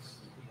can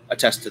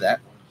attest to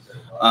that.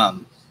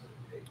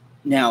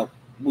 Now,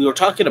 we were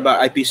talking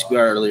about IPCPR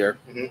earlier.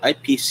 Mm-hmm.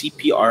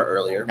 IPCPR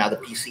earlier. Now the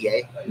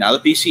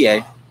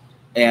PCA.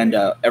 And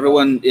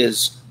everyone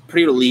is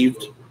pretty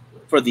relieved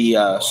for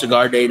the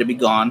cigar day to be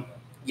gone.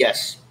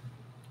 Yes.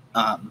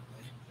 In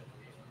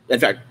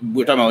fact, we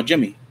were talking about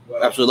Jimmy.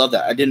 Absolutely love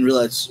that. I didn't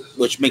realize,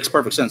 which makes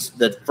perfect sense.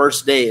 The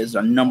first day is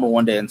our number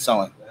one day in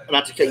selling.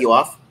 Not to cut you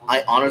off,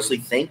 I honestly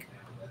think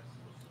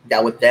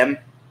that with them,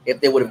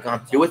 if they would have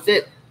gone through with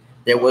it,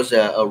 there was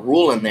a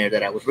rule in there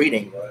that I was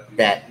reading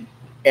that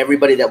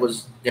everybody that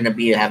was going to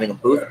be having a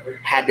booth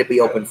had to be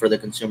open for the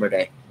consumer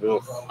day.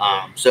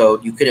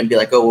 So you couldn't be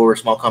like, oh, well, we're a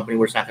small company,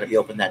 we're just not going to be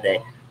open that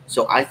day.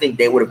 So I think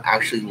they would have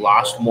actually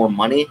lost more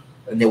money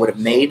than they would have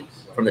made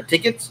from the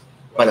tickets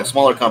by the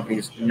smaller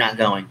companies not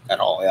going at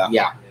all. Yeah.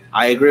 Yeah.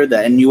 I agree with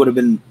that. And you would have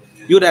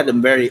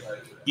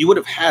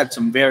had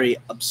some very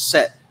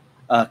upset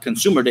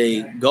consumer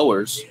day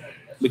goers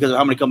because of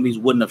how many companies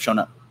wouldn't have shown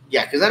up.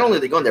 Yeah, because not only are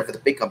they going there for the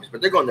big companies, but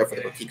they're going there for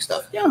the boutique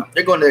stuff. Yeah.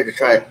 They're going there to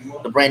try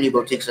the brand new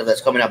boutique stuff that's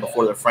coming out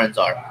before their friends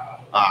are.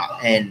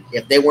 And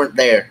if they weren't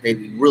there, they'd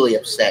be really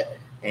upset.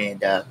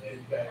 And the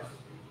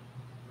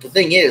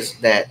thing is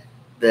that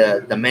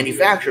the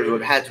manufacturers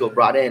would have had to have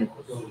brought in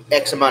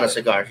X amount of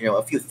cigars,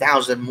 a few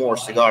thousand more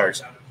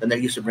cigars than they're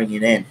used to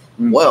bringing in.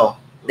 Mm. Well,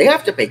 they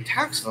have to pay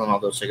taxes on all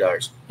those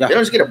cigars. Yeah. They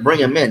don't just get to bring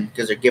them in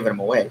because they're giving them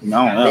away.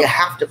 No. They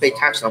have to pay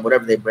taxes on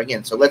whatever they bring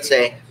in. So let's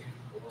say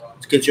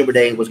Consumer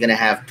Day was going to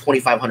have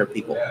 2,500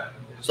 people.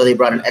 So they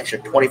brought an extra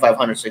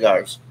 2,500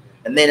 cigars.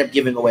 And they ended up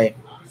giving away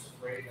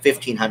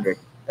 1,500.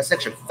 That's an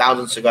extra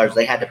 1,000 cigars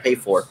they had to pay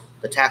for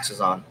the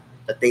taxes on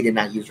that they did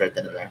not use right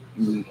then and there.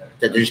 Mm-hmm.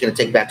 That they're just going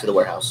to take back to the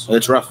warehouse.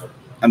 It's rough.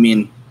 I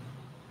mean,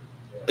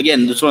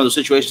 again, it's one of those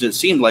situations that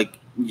seemed like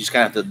you just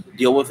kind of have to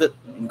deal with it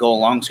and go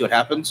along, see what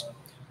happens.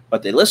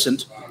 But they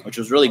listened, which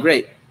was really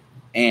great.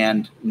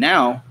 And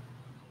now,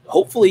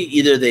 hopefully,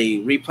 either they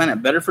replan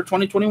it better for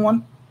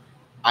 2021.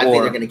 I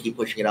think they're going to keep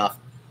pushing it off.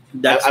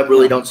 I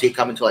really don't see it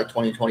coming to like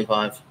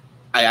 2025.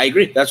 I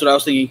agree. That's what I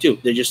was thinking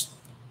too. They just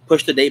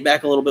push the date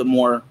back a little bit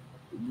more,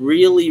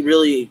 really,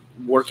 really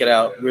work it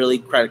out, really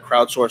try to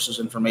crowdsource this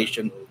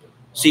information,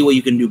 see what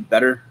you can do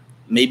better,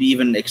 maybe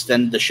even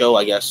extend the show,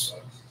 I guess.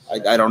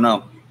 I don't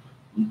know.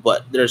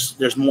 But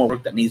there's more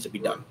work that needs to be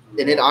done.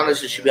 And it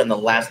honestly should be on the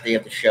last day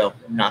of the show,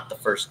 not the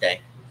first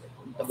day.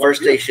 The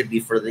first day should be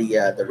for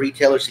the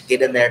retailers to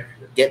get in there,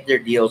 get their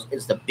deals.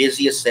 It's the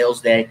busiest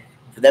sales day.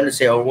 For them to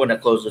say, oh, we're going to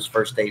close this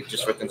first day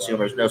just for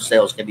consumers, no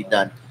sales can be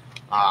done.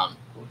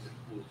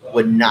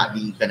 would not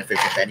be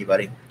beneficial to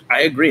anybody.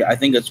 I agree. I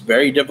think it's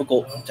very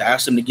difficult to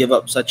ask them to give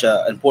up such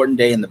an important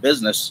day in the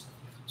business,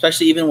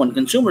 especially even when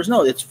consumers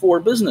know it's for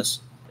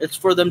business. It's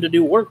for them to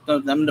do work, for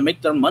them to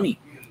make their money,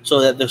 so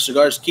that the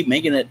cigars keep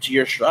making it to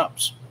your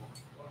shops.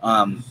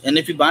 And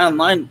if you buy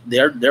online,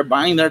 they're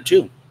buying there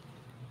too.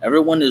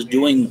 Everyone is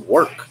doing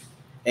work,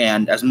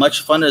 and as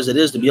much fun as it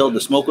is to be able to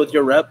smoke with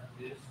your rep,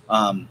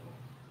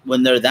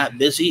 when they're that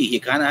busy, you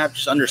kind of have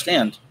to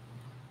understand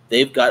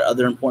they've got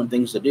other important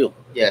things to do.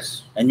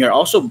 Yes. And you're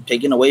also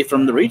taken away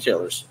from the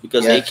retailers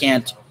because they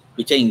can't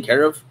be taken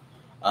care of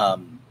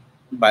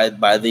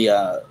by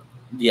the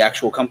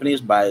actual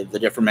companies, by the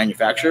different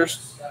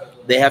manufacturers.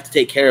 They have to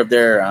take care of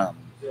their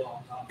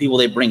people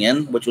they bring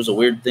in, which was a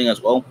weird thing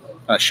as well.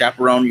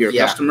 Chaperone your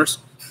customers.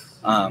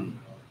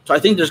 So I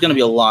think there's going to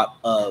be a lot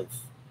of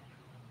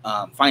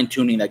fine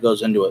tuning that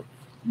goes into it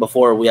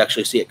before we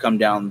actually see it come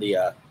down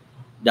the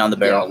barrel.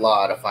 Yeah, a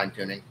lot of fine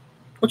tuning,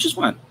 which is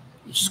fine.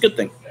 Which is a good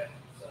thing.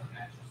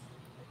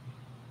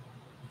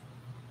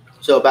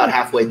 So about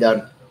halfway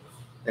done,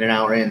 and an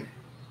hour in.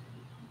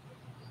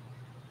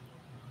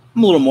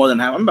 I'm a little more than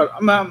half.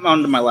 I'm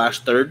on to my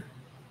last third,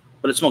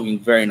 but it's smoking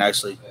very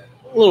nicely.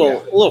 A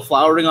little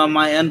flowering on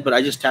my end, but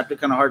I just tapped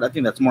it kind of hard. I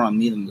think that's more on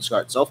me than the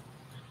cigar itself.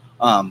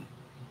 Cannot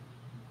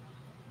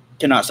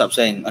stop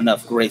saying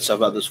enough great stuff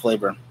about this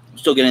flavor. I'm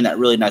still getting that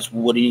really nice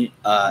woody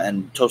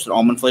and toasted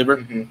almond flavor.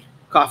 Mm-hmm.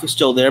 Coffee's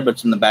still there, but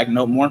it's in the back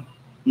note more.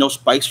 No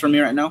spikes for me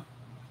right now.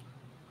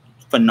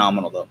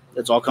 Phenomenal though.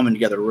 It's all coming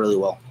together really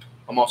well.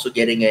 I'm also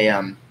getting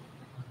a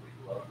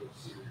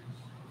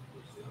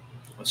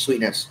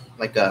sweetness,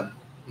 like a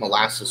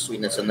molasses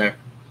sweetness in there.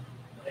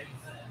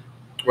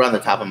 Right on the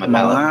top of my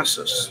palate.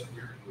 Molasses.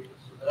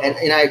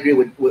 And I agree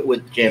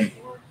with Jim.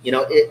 You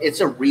know,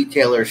 it's a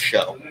retailer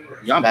show.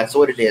 Yum. That's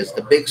what it is.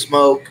 The Big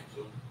Smoke,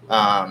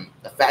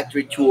 the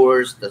factory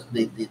tours,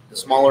 the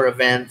smaller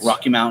events.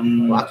 Rocky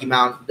Mountain.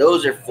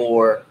 Those are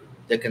for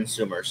the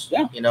consumers.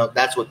 Yeah. You know,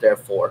 that's what they're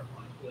for.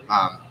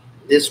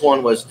 This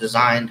one was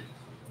designed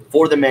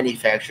for the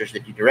manufacturers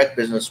that do direct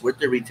business with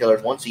the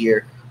retailers once a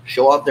year,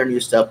 show off their new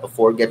stuff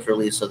before it gets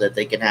released so that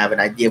they can have an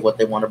idea of what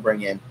they want to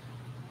bring in.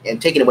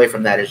 And taking away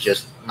from that is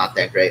just not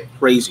that great.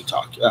 Crazy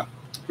talk. Yeah.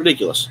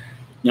 Ridiculous.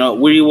 You know,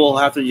 we will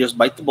have to just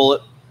bite the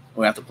bullet.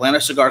 We have to plan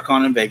a cigar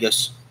con in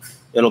Vegas.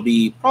 It'll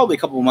be probably a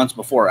couple of months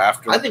before or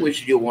after. I think we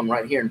should do one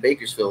right here in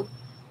Bakersfield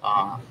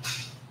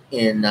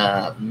in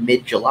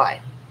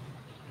mid-July.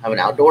 Have an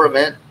outdoor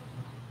event.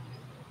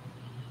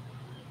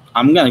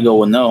 I'm going to go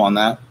with no on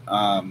that.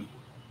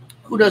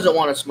 Who doesn't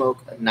want to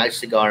smoke a nice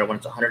cigar when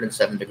it's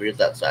 107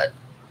 degrees outside?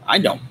 I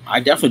don't.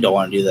 I definitely don't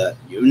want to do that.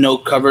 No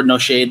covered, no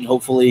shade,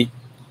 hopefully.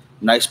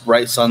 Nice,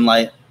 bright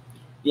sunlight.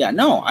 Yeah,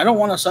 no, I don't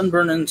want to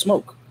sunburn and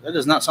smoke. That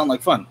does not sound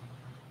like fun.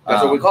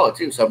 That's what we call it,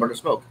 too, sunburn and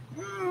smoke.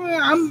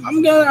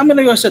 I'm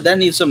gonna go. I said that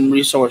needs some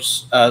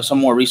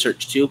more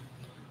research, too.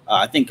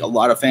 I think a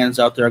lot of fans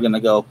out there are going to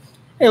go,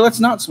 hey, let's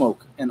not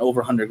smoke in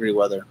over 100-degree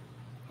weather.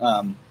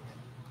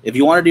 If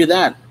you want to do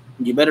that,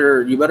 you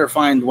better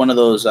find one of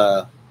those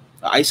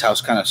ice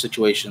house kind of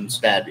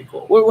situations. That'd be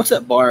cool. What's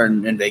that bar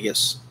in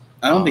Vegas?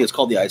 I don't think it's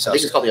called the Ice House. I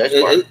think it's called the Ice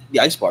Bar. The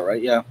Ice Bar,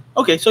 right? Yeah.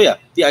 Okay, so yeah,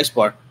 the Ice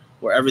Bar,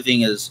 where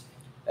everything is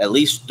at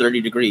least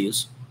 30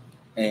 degrees.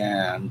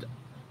 And,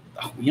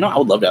 you know, I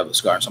would love to have a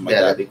cigar or something like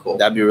that. That'd be cool.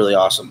 That'd be really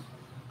awesome.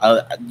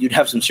 You'd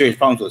have some serious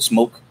problems with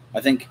smoke, I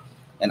think,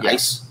 and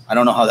ice. I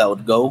don't know how that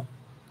would go.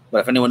 But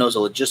if anyone knows the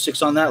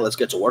logistics on that, let's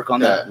get to work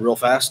on that real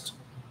fast.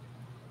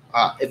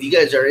 If you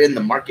guys are in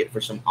the market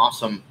for some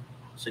awesome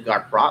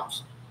cigar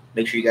props,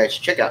 make sure you guys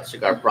check out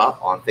Cigar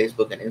Prop on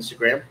Facebook and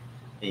Instagram.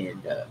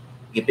 And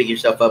you can pick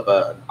yourself up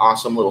an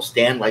awesome little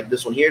stand like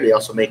this one here. They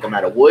also make them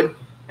out of wood.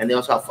 And they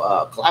also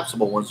have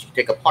collapsible ones you can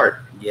take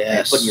apart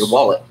and put in your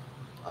wallet.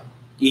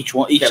 Each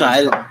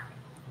side.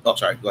 Oh,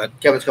 sorry. Go ahead.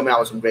 Kevin's coming out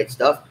with some great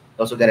stuff.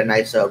 They also got a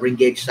nice ring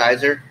gauge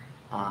sizer.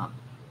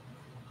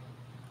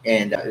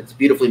 And it's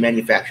beautifully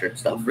manufactured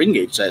stuff. Ring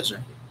gauge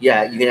sizer?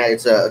 Yeah, you can.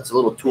 It's a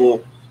little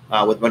tool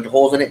with a bunch of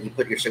holes in it. And you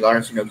put your cigar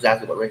in so you know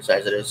exactly what ring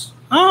size it is.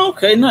 Oh,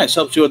 okay. Nice.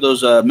 Helps you with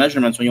those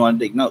measurements when you want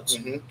to take notes.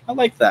 Mm-hmm. I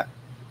like that.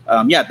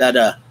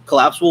 That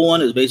collapsible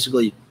one is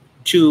basically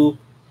two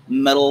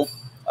metal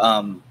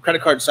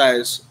credit card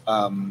size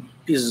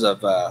pieces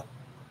of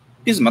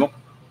metal.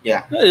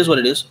 Yeah. It is what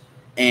it is.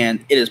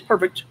 And it is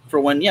perfect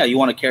for when, you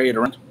want to carry it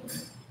around.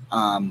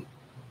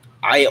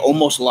 I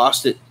almost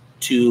lost it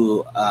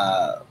to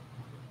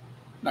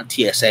not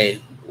TSA.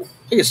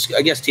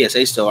 I guess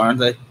TSA still, aren't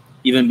they?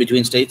 Even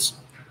between states.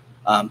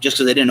 Just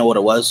because they didn't know what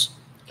it was.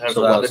 I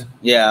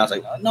was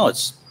like, no,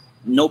 it's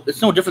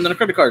no different than a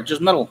credit card. Just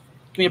metal.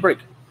 Give me a break.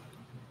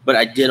 But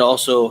I did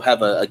also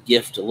have a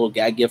gift, a little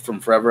gag gift from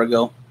forever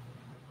ago,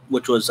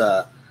 which was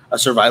a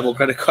survival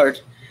credit card.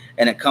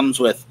 And it comes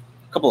with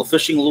a couple of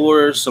fishing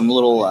lures, some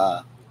little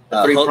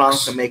 3 hooks.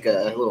 prongs to make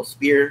a little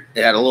spear.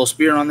 It had a little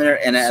spear on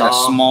there and a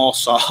small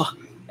saw.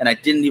 And I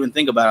didn't even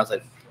think about it. I was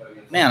like,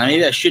 man,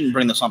 maybe I shouldn't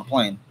bring this on a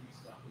plane.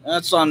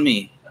 That's on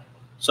me.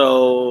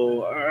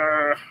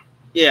 So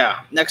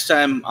Yeah, next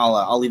time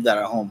I'll leave that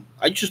at home.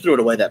 I just threw it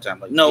away that time.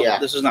 Like, no,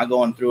 this is not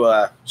going through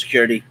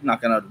security. I'm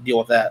not gonna deal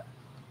with that.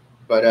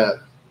 But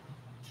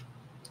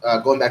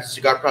going back to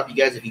Cigar Prop, you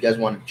guys, if you guys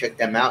want to check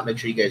them out, make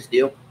sure you guys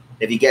do.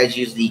 If you guys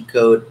use the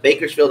code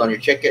Bakersfield on your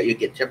checkout, you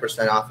get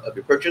 10% off of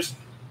your purchase.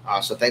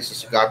 So thanks to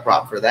Cigar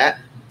Prop for that.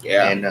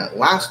 Yeah. And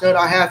last note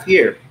I have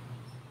here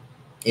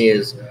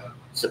is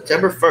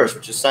September 1st,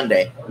 which is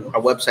Sunday,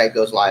 our website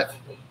goes live.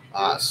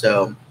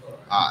 So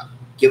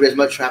give it as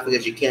much traffic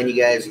as you can, you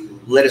guys.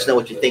 Let us know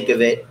what you think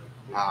of it.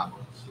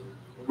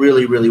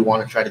 Really, really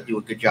want to try to do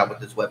a good job with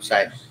this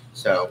website.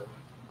 So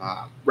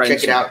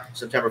check it out.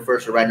 September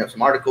 1st, we're writing up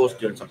some articles,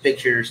 doing some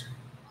pictures.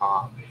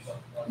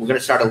 We're going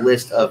to start a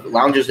list of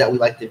lounges that we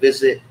like to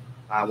visit.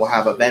 We'll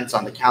have events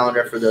on the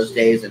calendar for those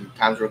days and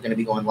times we're going to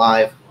be going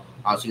live.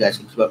 So you guys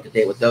can keep up to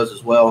date with those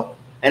as well.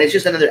 And it's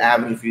just another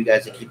avenue for you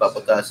guys to keep up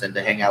with us and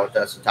to hang out with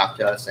us and talk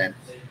to us and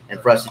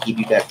for us to keep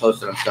you guys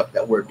posted on stuff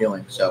that we're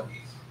doing. So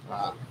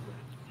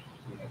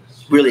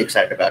really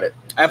excited about it.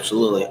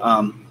 Absolutely.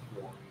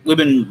 We've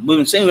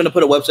been saying we're going to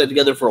put a website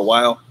together for a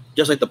while,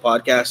 just like the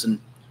podcast, and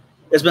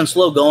it's been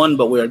slow going,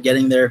 but we are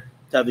getting there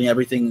to having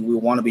everything we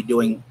want to be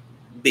doing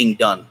being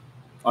done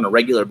on a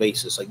regular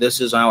basis. Like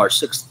this is now our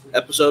 6th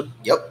episode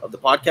of the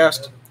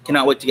podcast.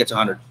 Cannot wait to get to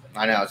 100.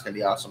 I know, it's going to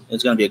be awesome.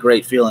 It's going to be a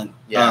great feeling.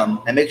 Yeah.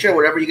 And make sure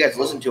whatever you guys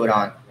listen to it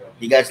on,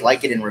 you guys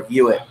like it and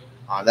review it.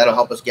 That'll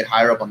help us get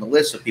higher up on the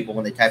list. So people,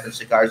 when they type in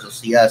cigars, they'll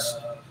see us,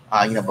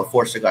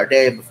 before Cigar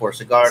Dave, before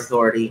Cigar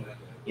Authority,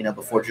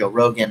 before Joe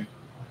Rogan,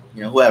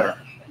 whoever.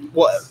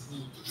 Well,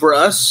 for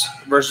us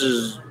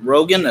versus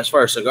Rogan, as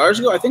far as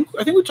cigars go, I think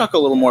we talk a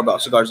little more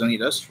about cigars than he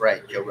does.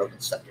 Right, Joe Rogan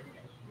suck it.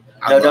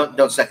 No,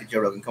 don't suck it, Joe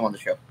Rogan. Come on the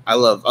show. I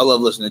love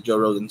listening to Joe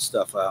Rogan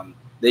stuff.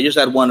 They just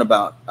had one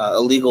about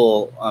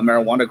illegal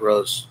marijuana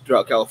grows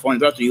throughout California,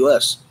 throughout the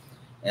U.S.,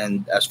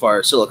 and as far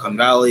as Silicon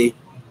Valley,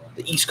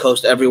 the East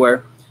Coast,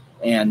 everywhere.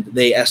 And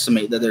they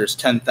estimate that there's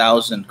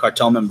 10,000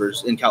 cartel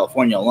members in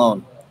California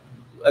alone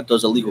at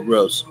those illegal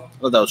grows. I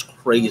thought that was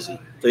crazy.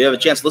 So you have a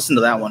chance to listen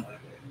to that one.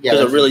 Yeah,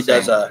 because it really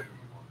does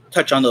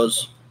touch on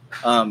those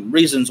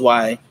reasons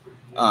why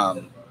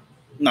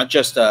not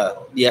just the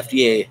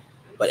FDA,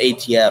 but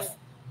ATF,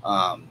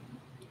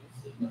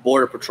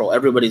 Border Patrol,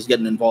 everybody's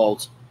getting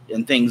involved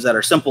in things that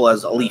are simple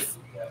as a leaf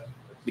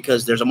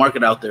because there's a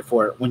market out there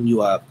for it when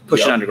you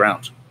push it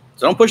underground.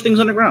 So don't push things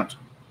underground.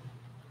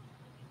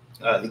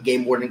 The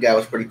game warden guy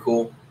was pretty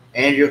cool.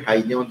 Andrew, how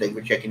you doing? Thank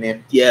you for checking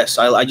in. Yes,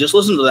 I just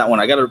listened to that one.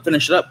 I got to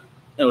finish it up.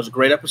 It was a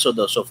great episode,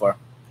 though, so far.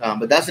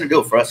 But that's going to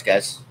do it for us,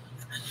 guys.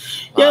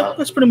 Yeah,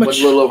 that's pretty much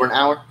a little over an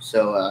hour.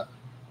 So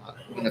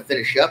we're going to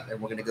finish up, and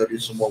we're going to go do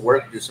some more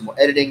work, do some more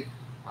editing,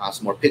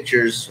 some more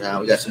pictures.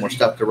 We got some more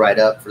stuff to write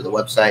up for the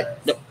website.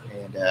 Yep.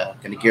 And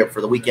going to gear up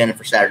for the weekend and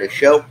for Saturday's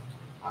show.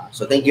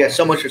 So thank you guys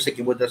so much for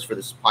sticking with us for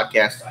this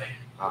podcast.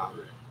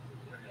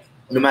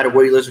 No matter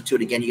where you listen to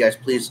it, again, you guys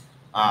please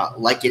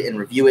like it and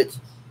review it.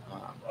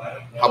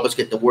 Help us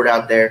get the word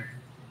out there.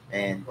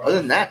 And other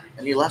than that,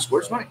 any last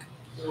words, Mike?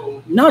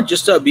 No,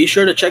 just be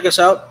sure to check us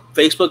out.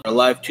 Facebook, are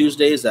live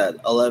Tuesdays at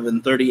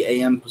 11:30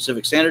 a.m.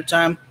 Pacific Standard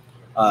Time.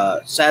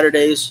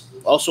 Saturdays,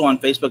 also on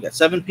Facebook at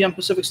 7 p.m.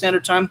 Pacific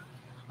Standard Time.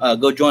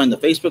 Go join the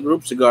Facebook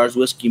group, Cigars,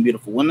 Whiskey, and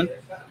Beautiful Women.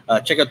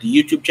 Check out the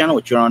YouTube channel,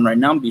 which you're on right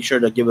now. Be sure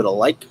to give it a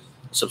like,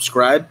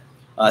 subscribe,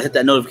 hit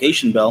that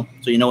notification bell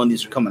so you know when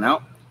these are coming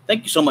out.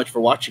 Thank you so much for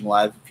watching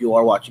live, if you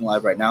are watching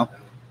live right now.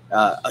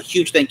 A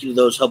huge thank you to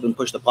those helping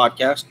push the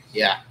podcast.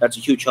 Yeah. That's a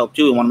huge help,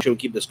 too. We want to make sure we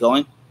keep this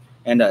going.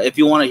 And if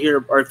you want to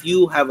hear, or if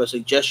you have a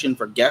suggestion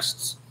for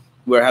guests,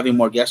 we're having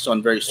more guests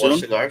on very soon.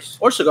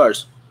 Or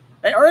cigars.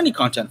 Or any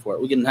content for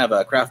it. We can have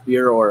a craft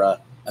beer or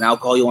an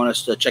alcohol you want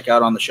us to check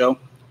out on the show.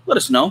 Let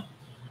us know.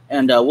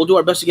 And we'll do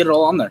our best to get it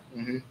all on there.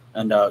 Mm-hmm.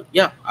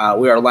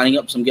 And we are lining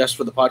up some guests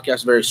for the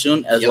podcast very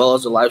soon, as well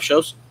as the live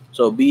shows.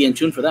 So be in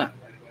tune for that.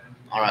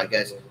 All right,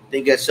 guys.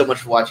 Thank you guys so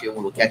much for watching.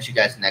 We'll catch you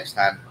guys next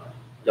time.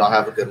 Y'all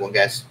have a good one,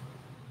 guys.